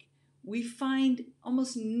Isaac. We find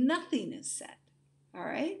almost nothing is said, all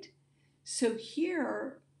right? So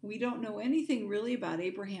here, we don't know anything really about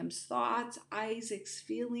Abraham's thoughts, Isaac's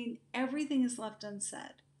feeling. Everything is left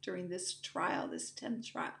unsaid during this trial, this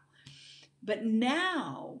 10th trial. But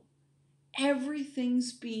now,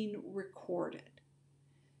 everything's being recorded.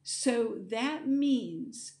 So that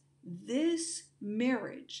means this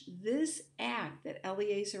marriage, this act that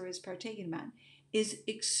Eliezer is partaking in, is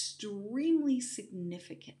extremely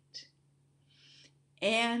significant.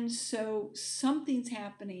 And so something's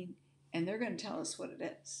happening, and they're going to tell us what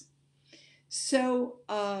it is. So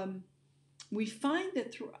we find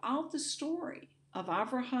that throughout the story of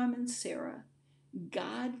Abraham and Sarah,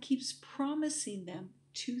 God keeps promising them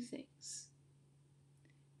two things.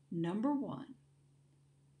 Number one,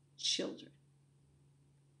 children.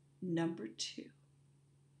 Number two,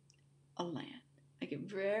 a land. I get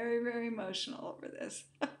very, very emotional over this.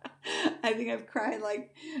 I think I've cried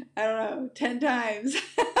like, I don't know, 10 times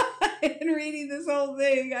in reading this whole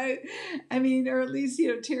thing. I mean, or at least,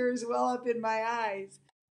 tears well up in my eyes.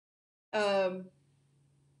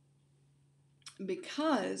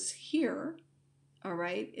 Because here, all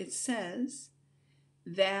right, it says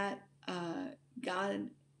that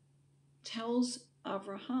God tells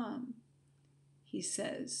Abraham, he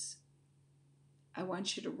says, I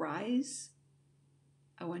want you to rise,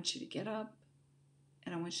 I want you to get up,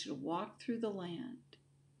 and I want you to walk through the land.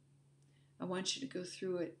 I want you to go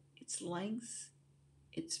through it, its lengths,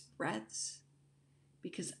 its breadths,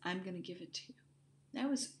 because I'm going to give it to you. That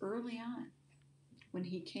was early on when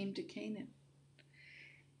he came to Canaan.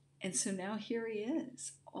 And so now here he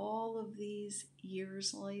is, all of these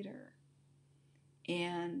years later,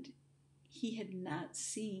 and he had not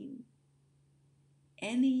seen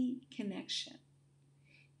any connection.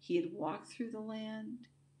 He had walked through the land.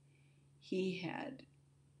 He had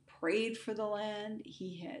prayed for the land.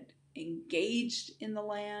 He had engaged in the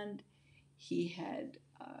land. He had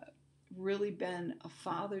really been a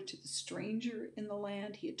father to the stranger in the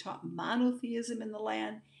land. He had taught monotheism in the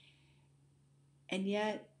land. And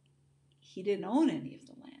yet, he didn't own any of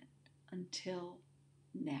the land until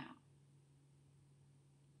now.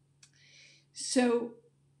 So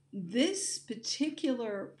this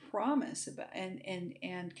particular promise about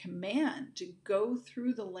and command to go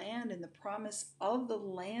through the land and the promise of the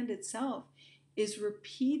land itself is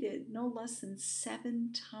repeated no less than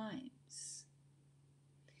 7 times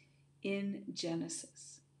in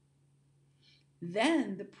Genesis.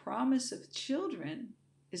 Then the promise of children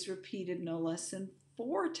is repeated no less than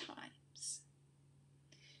 4 times.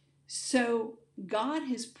 So God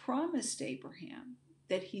has promised Abraham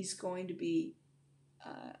that he's going to be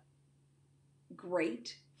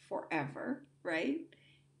great forever, right?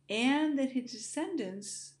 And that his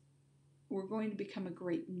descendants were going to become a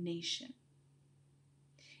great nation.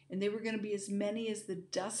 And they were going to be as many as the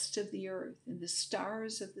dust of the earth and the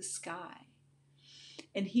stars of the sky.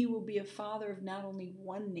 And he will be a father of not only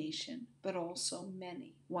one nation, but also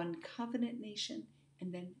many. One covenant nation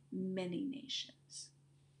and then many nations.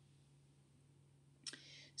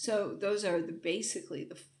 So those are basically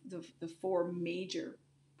the 4 major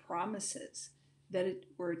promises that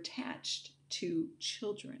were attached to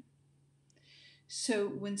children. So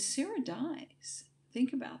when Sarah dies,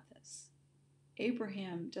 think about this.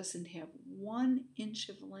 Abraham doesn't have 1 inch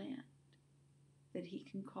of land that he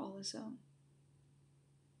can call his own.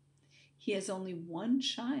 He has only 1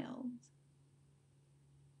 child,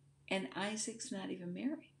 and Isaac's not even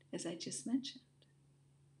married, as I just mentioned.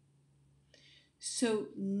 So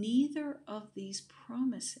neither of these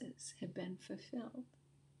promises have been fulfilled.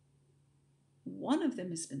 One of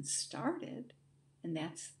them has been started, and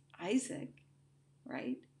that's Isaac,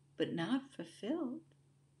 right? But not fulfilled.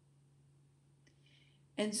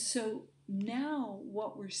 And so now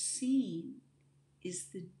what we're seeing is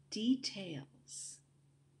the details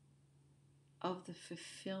of the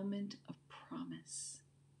fulfillment of promise.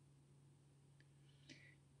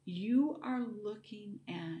 You are looking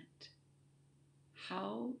at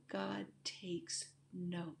how God takes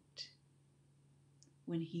note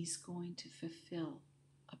when he's going to fulfill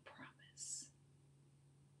a promise.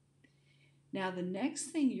 Now, the next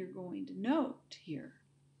thing you're going to note here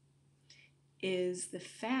is the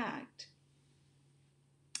fact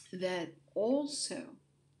that also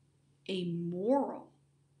a moral,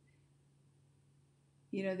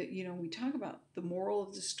 we talk about the moral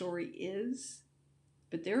of the story is,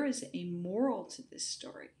 but there is a moral to this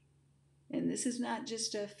story. And this is not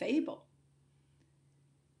just a fable.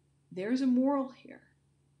 There's a moral here.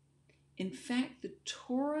 In fact, the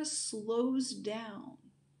Torah slows down.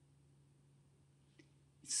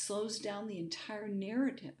 It slows down the entire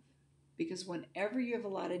narrative, because whenever you have a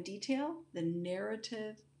lot of detail, the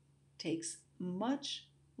narrative takes much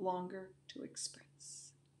longer to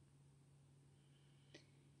express.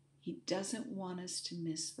 He doesn't want us to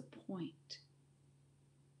miss the point.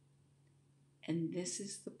 And this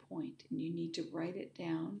is the point, and you need to write it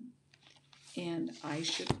down, and I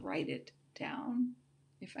should write it down.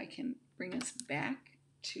 If I can bring us back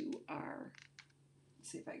to our,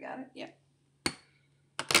 let's see if I got it. Yep.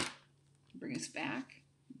 Bring us back.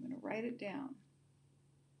 I'm going to write it down.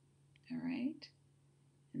 All right.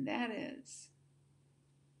 And that is,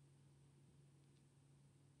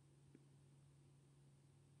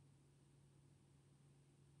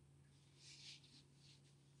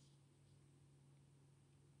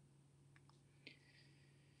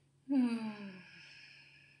 come.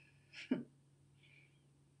 Here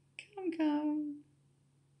we go.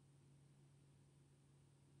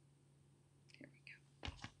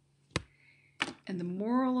 And the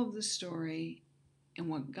moral of the story, and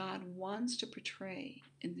what God wants to portray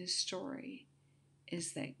in this story,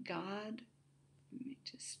 is that God, let me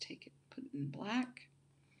just take it, put it in black.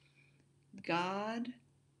 God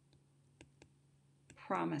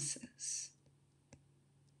promises,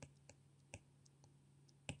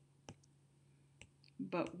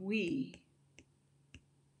 but we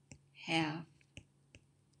have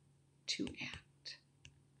to act.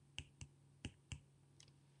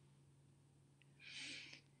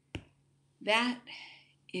 That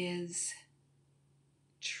is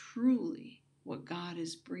truly what God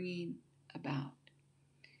is bringing about.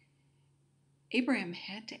 Abraham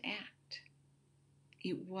had to act.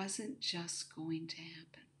 It wasn't just going to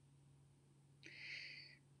happen.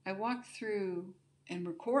 I walked through and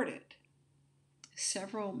recorded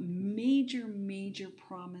several major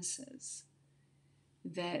promises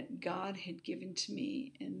that God had given to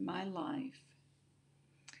me in my life.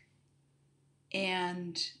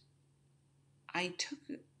 And I took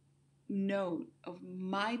note of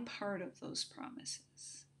my part of those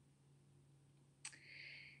promises.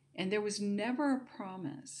 And there was never a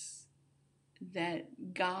promise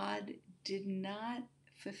that God did not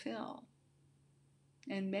fulfill.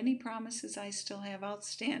 And many promises I still have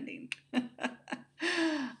outstanding.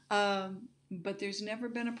 But there's never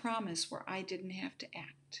been a promise where I didn't have to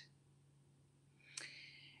act.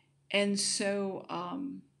 And so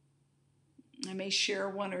I may share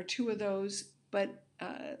one or two of those, but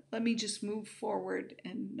let me just move forward,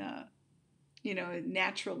 and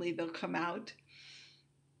naturally they'll come out.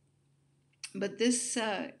 But this,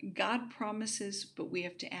 God promises, but we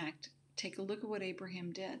have to act. Take a look at what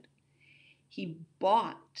Abraham did. He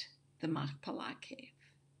bought the Machpelah cave.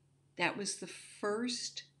 That was the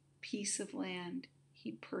first piece of land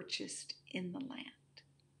he purchased in the land.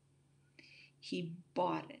 He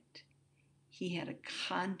bought it. He had a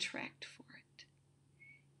contract for it.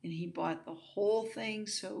 And he bought the whole thing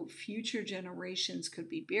so future generations could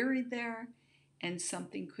be buried there and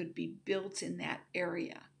something could be built in that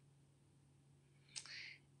area.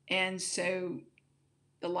 And so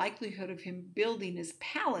the likelihood of him building his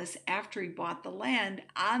palace after he bought the land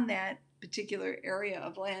on that particular area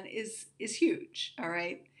of land is huge, all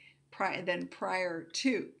right, prior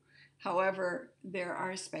to. However, there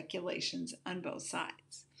are speculations on both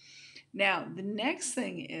sides. Now, the next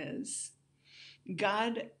thing is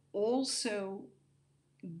God also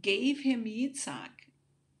gave him Yitzhak,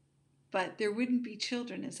 but there wouldn't be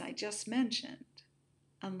children, as I just mentioned,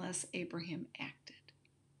 unless Abraham acted.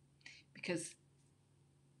 Because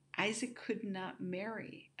Isaac could not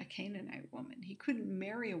marry a Canaanite woman. He couldn't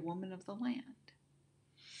marry a woman of the land.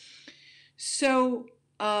 So,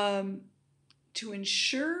 to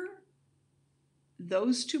ensure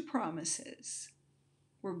those two promises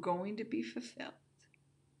were going to be fulfilled,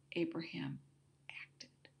 Abraham acted.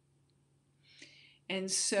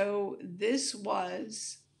 And so this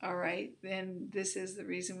was, all right, then this is the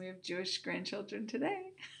reason we have Jewish grandchildren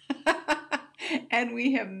today. And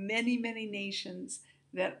we have many nations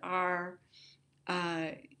that are,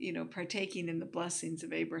 partaking in the blessings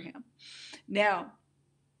of Abraham. Now,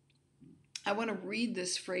 I want to read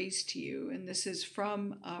this phrase to you, and this is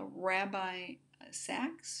from Rabbi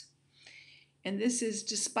Sachs. And this is,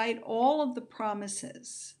 despite all of the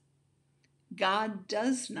promises, God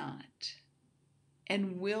does not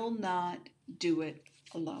and will not do it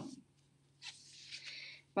alone.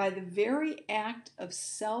 By the very act of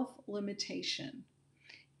self-limitation,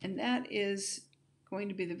 and that is going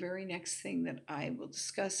to be the very next thing that I will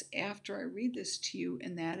discuss after I read this to you,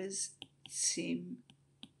 and that is tzimtzum.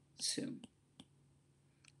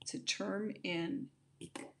 It's a term in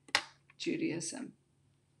Judaism.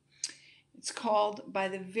 It's called by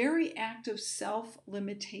the very act of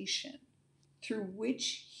self-limitation through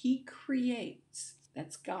which he creates,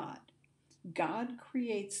 that's God. God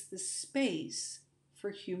creates the space for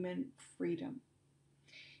human freedom.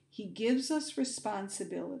 He gives us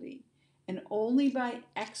responsibility, and only by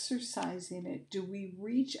exercising it do we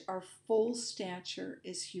reach our full stature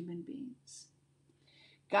as human beings.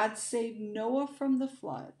 God saved Noah from the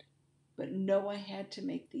flood, but Noah had to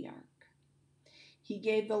make the ark. He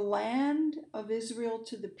gave the land of Israel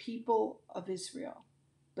to the people of Israel,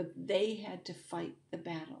 but they had to fight the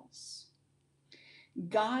battles.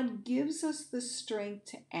 God gives us the strength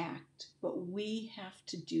to act, but we have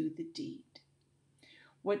to do the deed.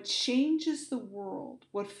 What changes the world,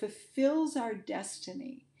 what fulfills our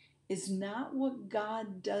destiny, is not what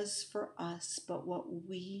God does for us, but what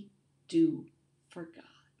we do for God.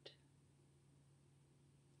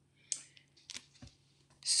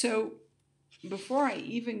 So, before I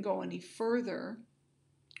even go any further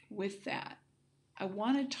with that, I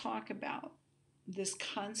want to talk about this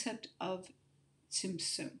concept of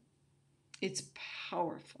tzimtzum. It's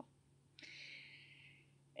powerful.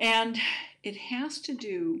 And it has to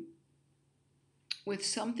do with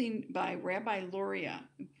something by Rabbi Luria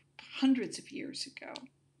hundreds of years ago.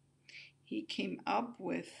 He came up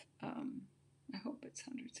with, I hope it's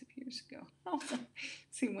hundreds of years ago.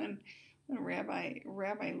 See, when Rabbi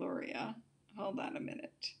Luria, hold on a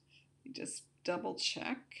minute, just double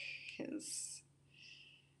check his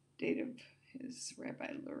date of his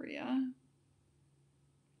Rabbi Luria.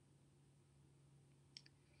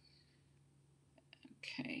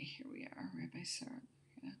 Okay, here we are, Rabbi Sarah.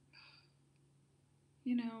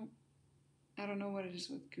 You know, I don't know what it is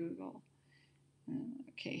with Google.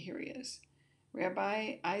 Okay, here he is.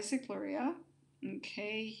 Rabbi Isaac Luria.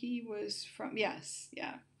 Okay, he was from,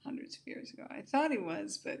 hundreds of years ago. I thought he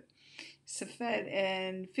was, but Safed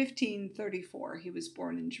in 1534. He was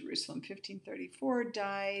born in Jerusalem 1534,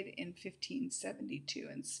 died in 1572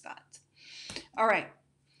 in Sfat. All right,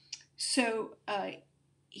 so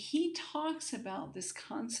he talks about this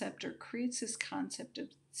concept, or creates this concept of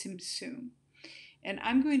tzimtzum. And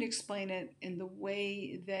I'm going to explain it in the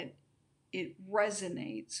way that it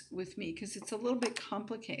resonates with me, because it's a little bit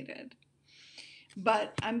complicated.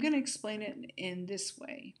 But I'm going to explain it in this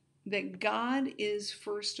way, that God is,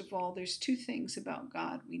 first of all, there's two things about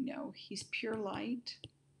God we know. He's pure light.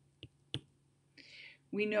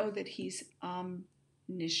 We know that he's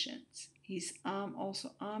omniscient. He's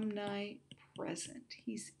also omnipresent.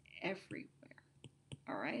 He's everywhere.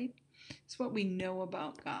 All right? That's what we know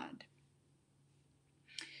about God.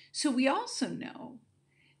 So we also know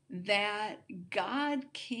that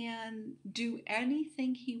God can do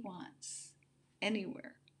anything he wants,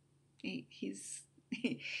 anywhere. He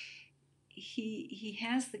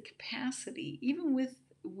has the capacity, even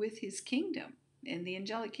with his kingdom and the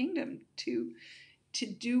angelic kingdom, to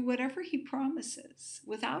do whatever he promises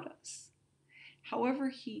without us. However,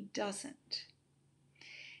 he doesn't.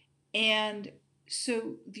 And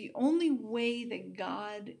so the only way that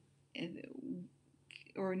God,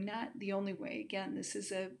 or not the only way, again, this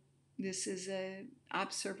is a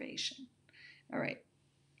observation. All right.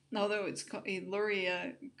 Although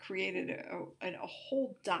Luria created a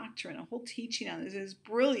whole doctrine, a whole teaching on this. It's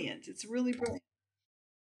brilliant. It's really brilliant.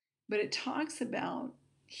 But it talks about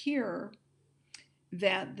here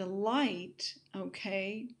that the light,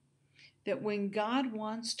 okay, that when God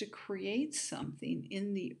wants to create something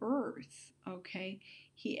in the earth, okay,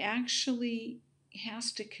 he actually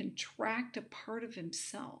has to contract a part of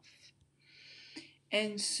himself.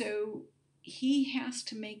 And so he has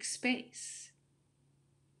to make space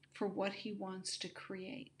for what he wants to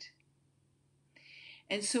create.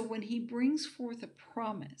 And so when he brings forth a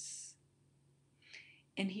promise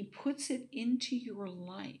and he puts it into your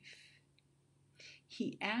life,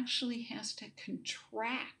 he actually has to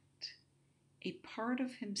contract a part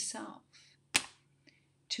of himself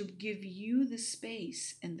to give you the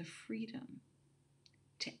space and the freedom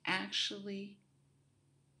to actually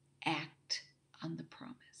act on the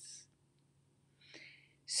promise.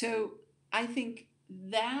 So I think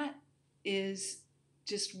that is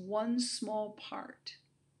just one small part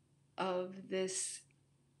of this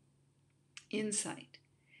insight.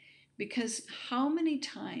 Because how many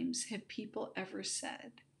times have people ever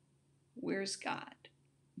said, "Where's God?"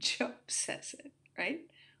 Job says it, right?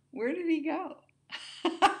 Where did he go?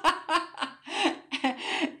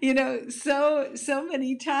 You know, so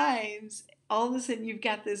many times, all of a sudden you've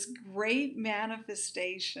got this great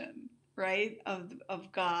manifestation, right,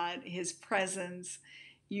 of God, His presence.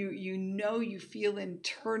 You feel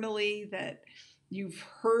internally that you've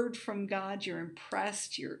heard from God, you're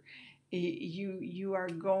impressed, you are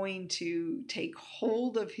going to take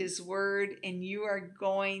hold of His word, and you are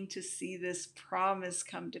going to see this promise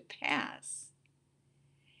come to pass.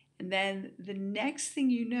 And then the next thing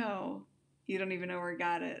you know, you don't even know where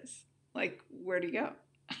God is. Like, where'd He go?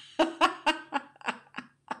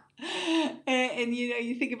 and you know,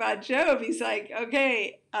 you think about Job, he's like,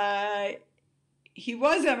 okay, he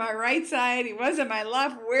was on my right side, he was on my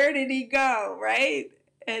left, where did he go, right?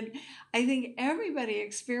 And I think everybody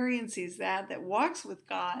experiences that walks with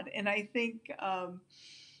God. And I think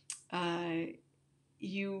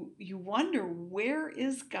you wonder, where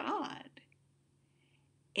is God?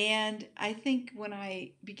 And I think when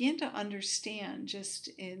I began to understand, just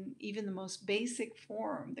in even the most basic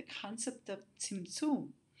form, the concept of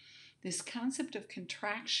tzimtzum, this concept of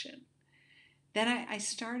contraction, then I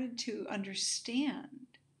started to understand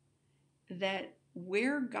that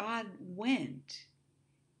where God went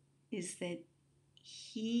is that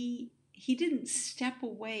he didn't step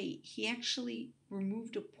away. He actually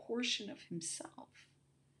removed a portion of Himself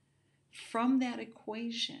from that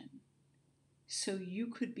equation so you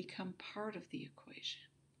could become part of the equation.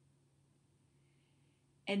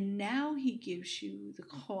 And now He gives you the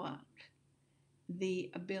koach, the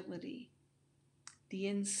ability, the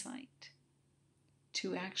insight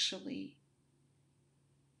to actually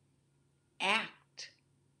act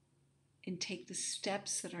and take the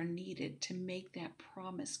steps that are needed to make that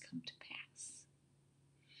promise come to pass.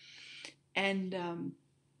 And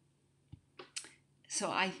so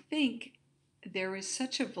I think there is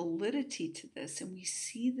such a validity to this, and we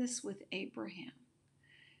see this with Abraham.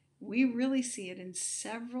 We really see it in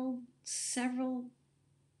several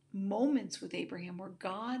moments with Abraham where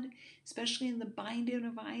God, especially in the binding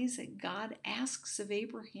of Isaac, God asks of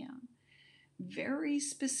Abraham very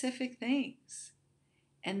specific things.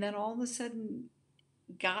 And then all of a sudden,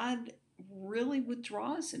 God really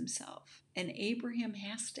withdraws Himself, and Abraham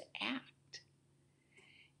has to act.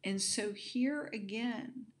 And so here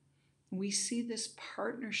again, we see this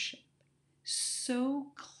partnership so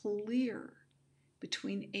clear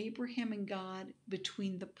between Abraham and God,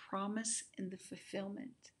 between the promise and the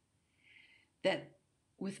fulfillment, that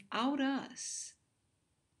without us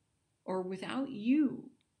or without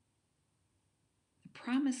you, the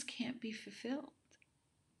promise can't be fulfilled.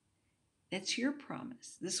 That's your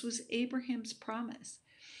promise. This was Abraham's promise.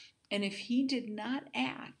 And if he did not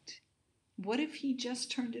act, what if he just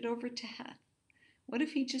turned it over to Heth? What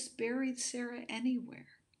if he just buried Sarah anywhere?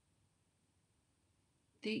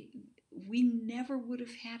 We never would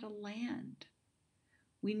have had a land.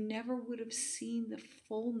 We never would have seen the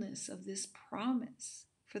fullness of this promise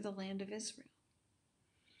for the land of Israel.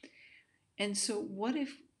 And so what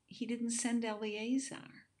if he didn't send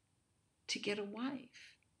Eliezer to get a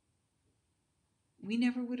wife? We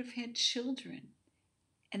never would have had children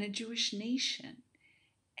and a Jewish nation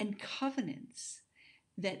and covenants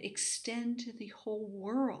that extend to the whole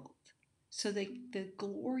world so that the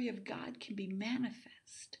glory of God can be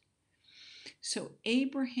manifest. So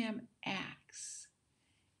Abraham acts,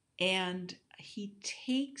 and he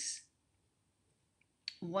takes,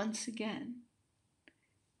 once again,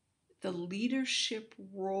 the leadership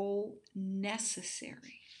role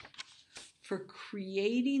necessary for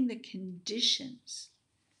creating the conditions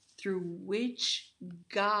through which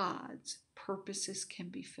God's purposes can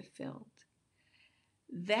be fulfilled.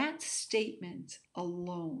 That statement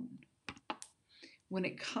alone, when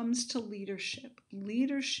it comes to leadership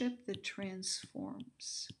that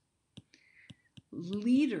transforms,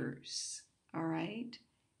 leaders, all right?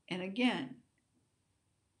 And again,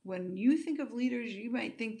 when you think of leaders, you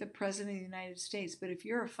might think the President of the United States, but if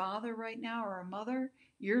you're a father right now or a mother,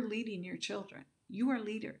 you're leading your children. You are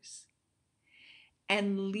leaders.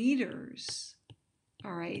 And leaders,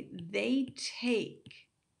 all right, they take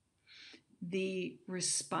the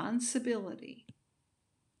responsibility,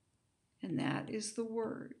 and that is the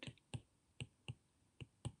word,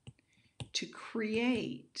 to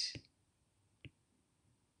create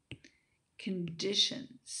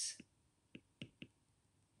conditions.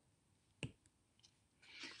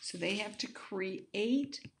 So they have to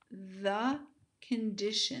create the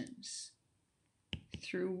conditions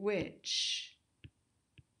through which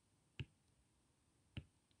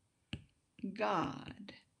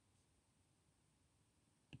God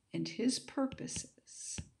and His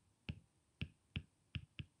purposes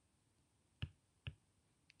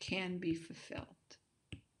can be fulfilled.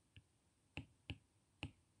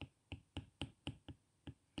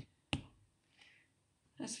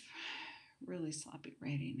 really sloppy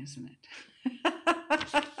writing, isn't it?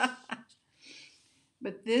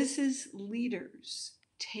 But this is leaders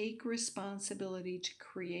take responsibility to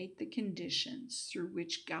create the conditions through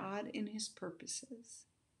which God and his purposes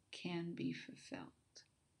can be fulfilled.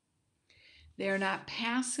 They are not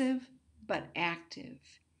passive, but active,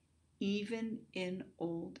 even in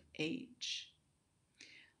old age.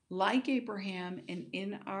 Like Abraham, and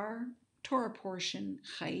in our Torah portion,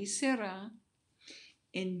 Chayei Sarah,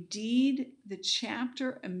 indeed, the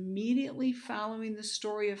chapter immediately following the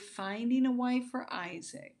story of finding a wife for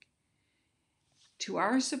Isaac, to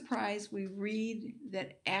our surprise, we read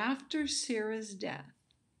that after Sarah's death,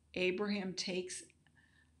 Abraham takes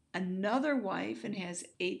another wife and has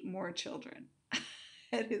 8 more children.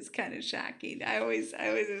 It is kind of shocking. I always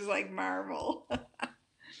just like marvel.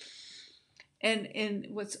 And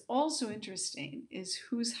what's also interesting is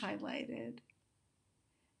who's highlighted,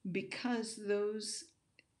 because those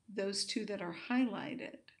 2 that are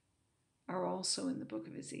highlighted are also in the book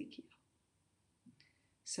of Ezekiel.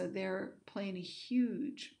 So they're playing a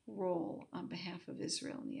huge role on behalf of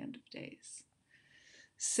Israel in the end of days.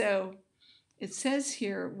 So it says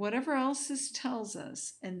here, whatever else this tells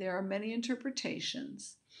us, and there are many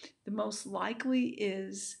interpretations, the most likely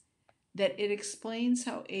is that it explains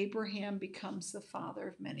how Abraham becomes the father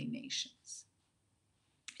of many nations.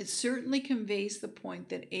 It certainly conveys the point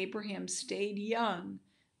that Abraham stayed young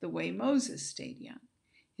the way Moses stayed young.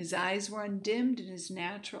 His eyes were undimmed and his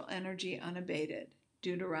natural energy unabated.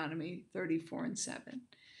 Deuteronomy 34:7.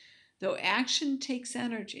 Though action takes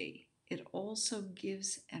energy, it also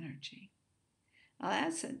gives energy. Now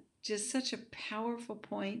that's just such a powerful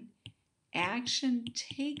point. Action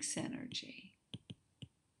takes energy.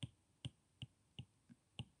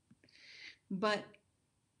 But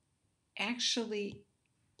actually,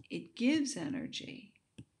 it gives energy,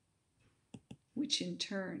 which in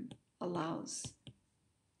turn allows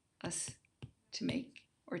us to make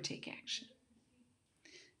or take action.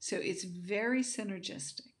 So it's very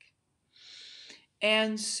synergistic.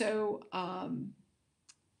 And so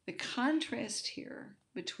the contrast here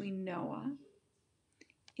between Noah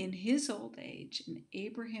in his old age and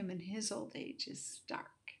Abraham in his old age is stark.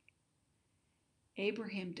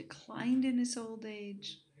 Abraham declined in his old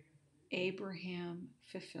age. Abraham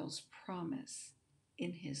fulfills promise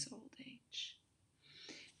in his old age.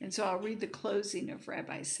 And so I'll read the closing of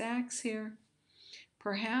Rabbi Sachs here.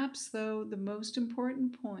 Perhaps, though, the most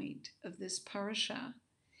important point of this parasha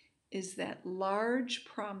is that large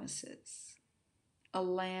promises, a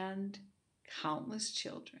land, countless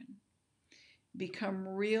children, become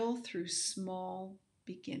real through small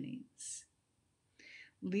beginnings.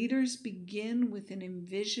 Leaders begin with an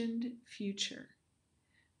envisioned future,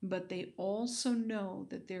 but they also know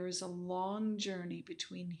that there is a long journey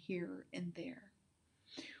between here and there.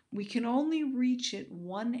 We can only reach it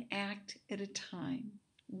one act at a time,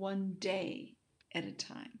 one day at a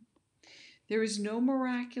time. There is no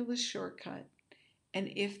miraculous shortcut,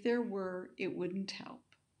 and if there were, it wouldn't help.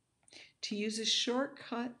 To use a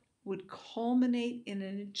shortcut would culminate in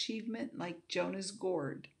an achievement like Jonah's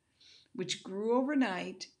gourd, which grew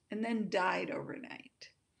overnight and then died overnight.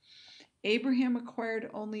 Abraham acquired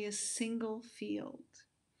only a single field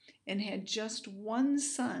and had just one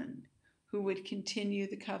son who would continue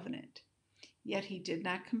the covenant. Yet he did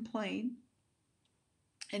not complain,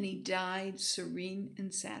 and he died serene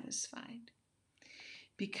and satisfied.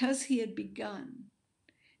 Because he had begun,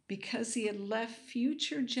 because he had left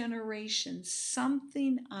future generations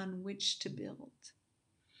something on which to build.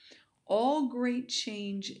 All great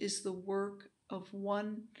change is the work of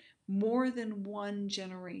more than one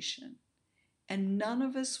generation, and none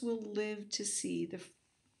of us will live to see the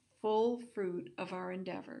full fruit of our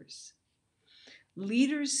endeavors.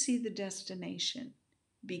 Leaders see the destination,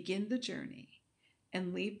 begin the journey,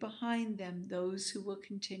 and leave behind them those who will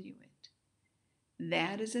continue it.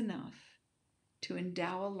 That is enough to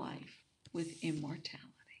endow a life with immortality.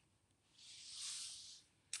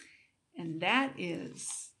 And that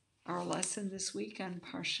is our lesson this week on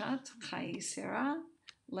Parshat Chayei Sarah,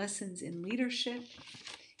 lessons in leadership.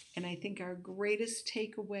 And I think our greatest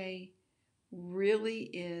takeaway really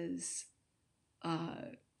is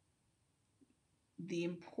the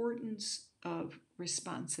importance of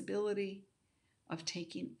responsibility, of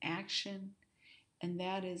taking action, and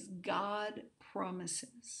that is God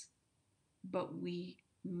promises, but we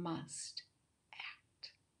must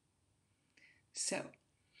act. So,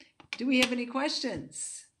 do we have any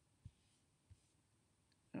questions?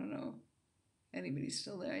 I don't know. Anybody's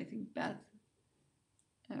still there? I think Beth.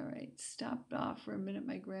 All right, stopped off for a minute.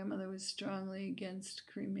 My grandmother was strongly against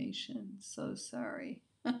cremation. So sorry.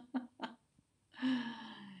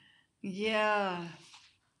 Yeah.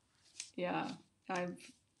 Yeah. I've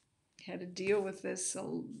had to deal with this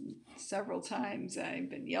several times. I've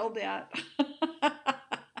been yelled at.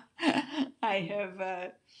 I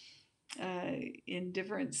have, in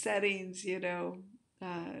different settings,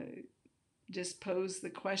 just posed the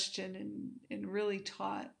question and really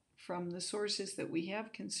taught from the sources that we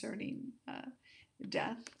have concerning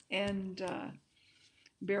death and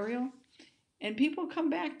burial. And people come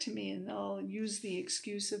back to me and they'll use the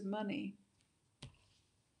excuse of money.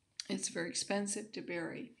 It's very expensive to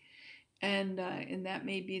bury. And that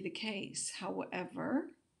may be the case.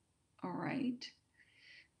 However, all right,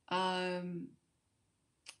 um,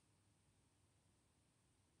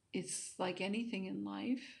 it's like anything in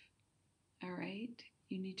life, all right,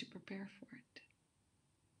 you need to prepare for it.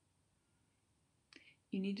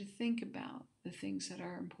 You need to think about the things that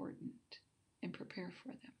are important and prepare for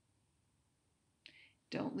them.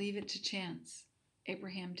 Don't leave it to chance.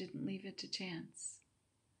 Abraham didn't leave it to chance.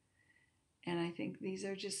 And I think these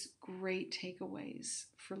are just great takeaways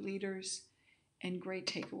for leaders and great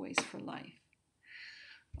takeaways for life.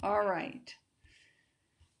 All right.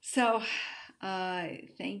 So,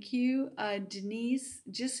 thank you, Denise.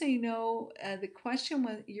 Just so you know,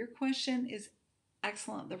 your question is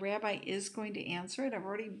excellent. The rabbi is going to answer it. I've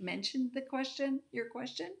already mentioned your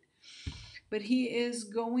question, but he is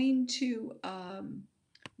going to,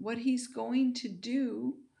 what he's going to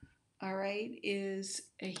do, all right, is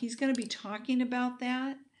he's going to be talking about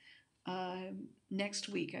that next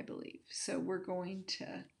week, I believe. So we're going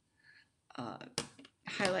to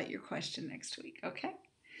highlight your question next week, okay?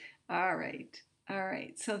 All right. All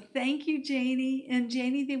right. So thank you, Janie. And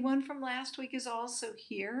Janie, the one from last week is also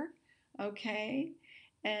here. Okay.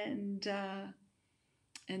 And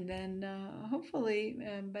then hopefully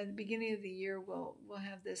by the beginning of the year we'll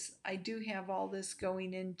have this. I do have all this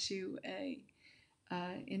going into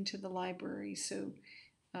into the library, so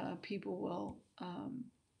people will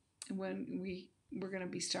when we're going to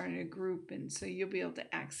be starting a group, and so you'll be able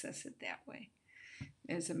to access it that way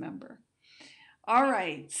as a member. All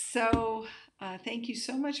right, so thank you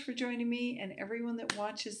so much for joining me, and everyone that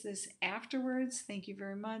watches this afterwards, thank you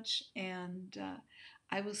very much, and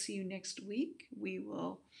I will see you next week.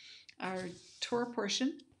 Our Torah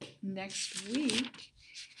portion next week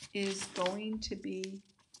is going to be,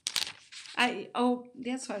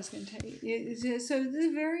 that's what I was going to tell you. So this is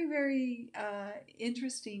a very, very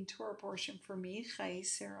interesting Torah portion for me, Chai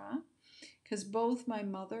Sarah, because both my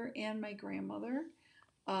mother and my grandmother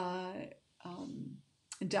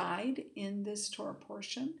died in this Torah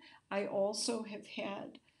portion. I also have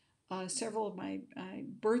had several of my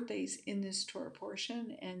birthdays in this Torah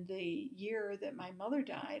portion, and the year that my mother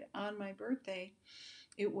died on my birthday,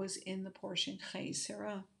 it was in the portion Chai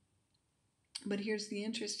Sarah. But here's the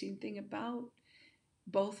interesting thing about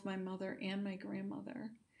both my mother and my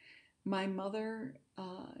grandmother. My mother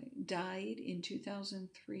died in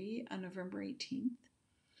 2003 on November 18th,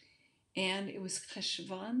 and it was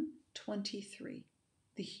Cheshvan 23,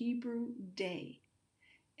 the Hebrew day.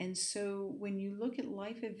 And so when you look at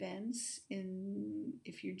life events,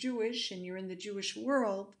 if you're Jewish and you're in the Jewish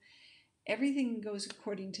world, everything goes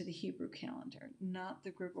according to the Hebrew calendar, not the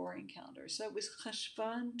Gregorian calendar. So it was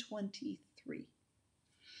Cheshvan 23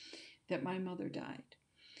 that my mother died.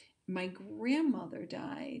 My grandmother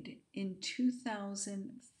died in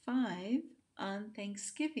 2005 on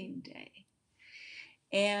Thanksgiving Day.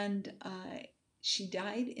 And she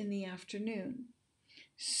died in the afternoon.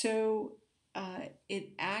 So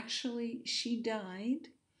she died,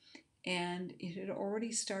 and it had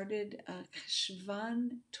already started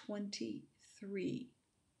Cheshvan 23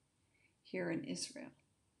 here in Israel.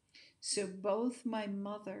 So both my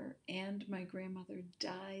mother and my grandmother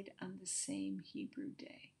died on the same Hebrew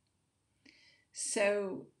day.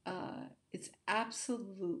 So it's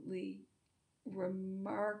absolutely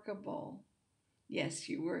remarkable. Yes,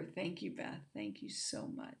 you were. Thank you, Beth. Thank you so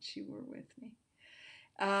much. You were with me.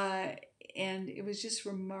 And it was just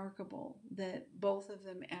remarkable that both of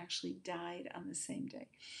them actually died on the same day.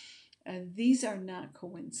 These are not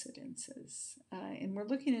coincidences. And we're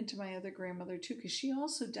looking into my other grandmother too, because she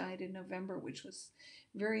also died in November, which was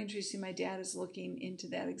very interesting. My dad is looking into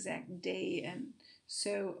that exact day, and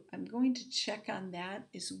so I'm going to check on that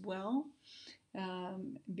as well,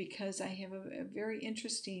 because I have a very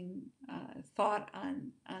interesting thought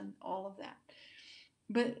on all of that.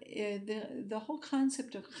 But the whole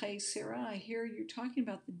concept of Chai Sarah, here you're talking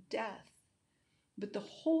about the death, but the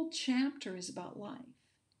whole chapter is about life.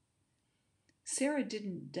 Sarah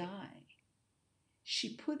didn't die.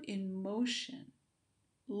 She put in motion,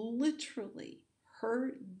 literally,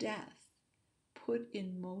 her death put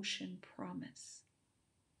in motion promise.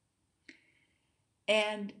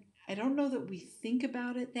 And I don't know that we think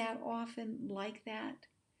about it that often like that,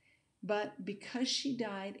 but because she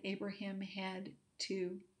died, Abraham had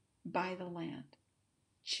to buy the land.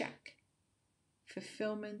 Check.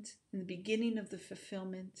 Fulfillment, in the beginning of the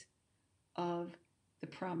fulfillment of the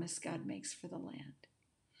promise God makes for the land.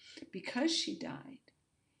 Because she died,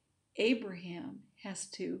 Abraham has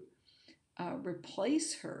to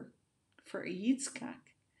replace her for a Yitzchak.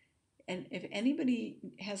 And if anybody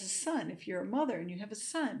has a son, if you're a mother and you have a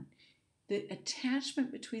son, the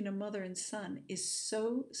attachment between a mother and son is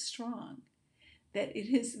so strong that it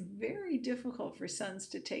is very difficult for sons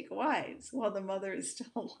to take wives while the mother is still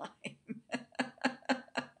alive.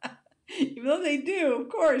 Even though they do, of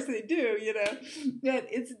course they do, that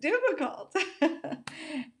it's difficult.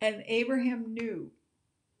 And Abraham knew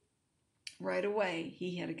right away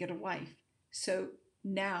he had to get a wife. So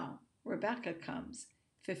now Rebecca comes,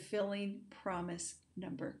 fulfilling promise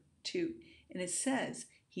number 2. And it says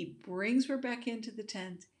he brings Rebecca into the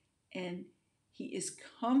tent and he is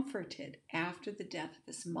comforted after the death of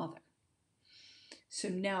his mother. So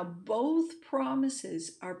now both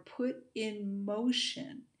promises are put in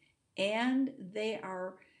motion, and they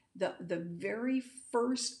are the very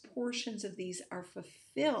first portions of these are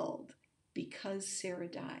fulfilled because Sarah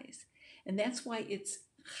dies. And that's why it's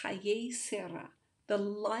Chaye Sarah, the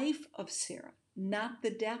life of Sarah, not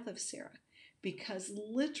the death of Sarah, because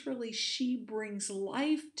literally she brings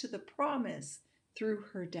life to the promise through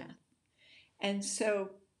her death. And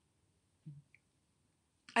so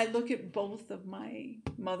I look at both of my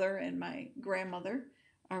mother and my grandmother,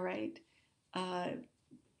 all right,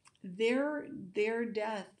 their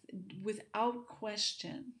death, without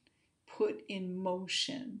question, put in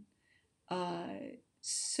motion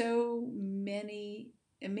so many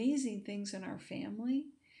amazing things in our family,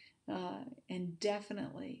 and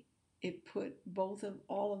definitely it put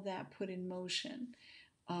all of that put in motion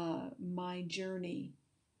my journey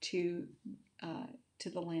to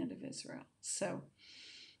the land of Israel. So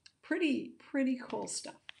pretty cool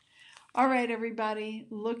stuff. All right, everybody,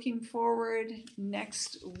 looking forward.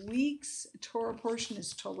 Next week's Torah portion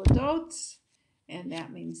is Toledot, and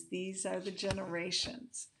that means these are the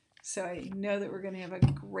generations. So I know that we're going to have a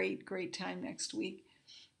great time next week.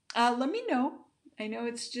 Let me know. I know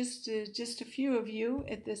it's just a few of you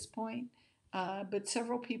at this point, but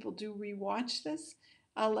several people do rewatch this.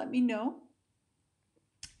 Let me know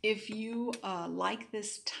if you like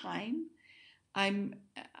this time. I'm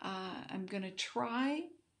going to try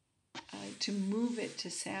to move it to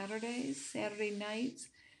Saturday nights,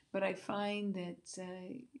 but I find that it's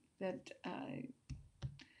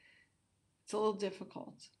a little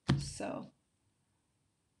difficult. So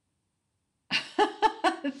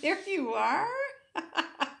there you are.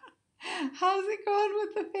 How's it going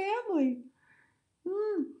with the family?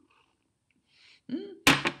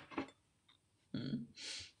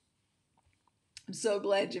 I'm so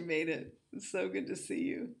glad you made it. It's so good to see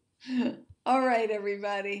you. All right,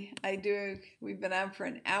 everybody. We've been on for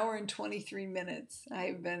an hour and 23 minutes.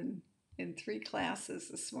 I've been in 3 classes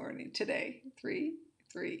this morning, today. Three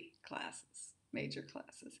classes, major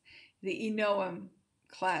classes. The Enoam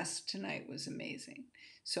class tonight was amazing.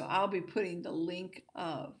 So I'll be putting the link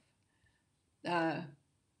of, I'll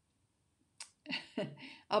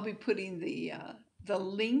be putting the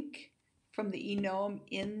link from the Enoam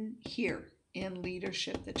in here, in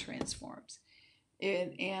Leadership That Transforms.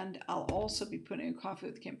 And I'll also be putting a Coffee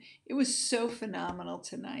with Kim. It was so phenomenal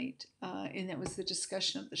tonight, and that was the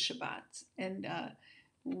discussion of the Shabbat, and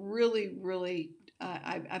really,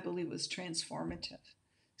 I believe it was transformative.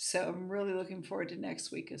 So I'm really looking forward to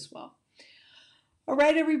next week as well. All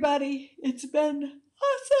right, everybody, it's been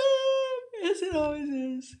awesome, as it always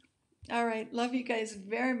is. All right, love you guys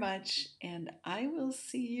very much, and I will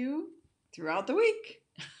see you throughout the week.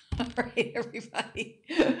 All right, everybody,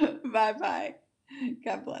 bye-bye.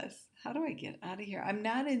 God bless. How do I get out of here? I'm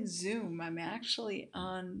not in Zoom. I'm actually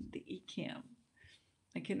on the eCam.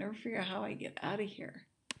 I can never figure out how I get out of here.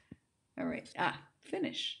 All right.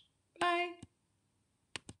 Finish. Bye.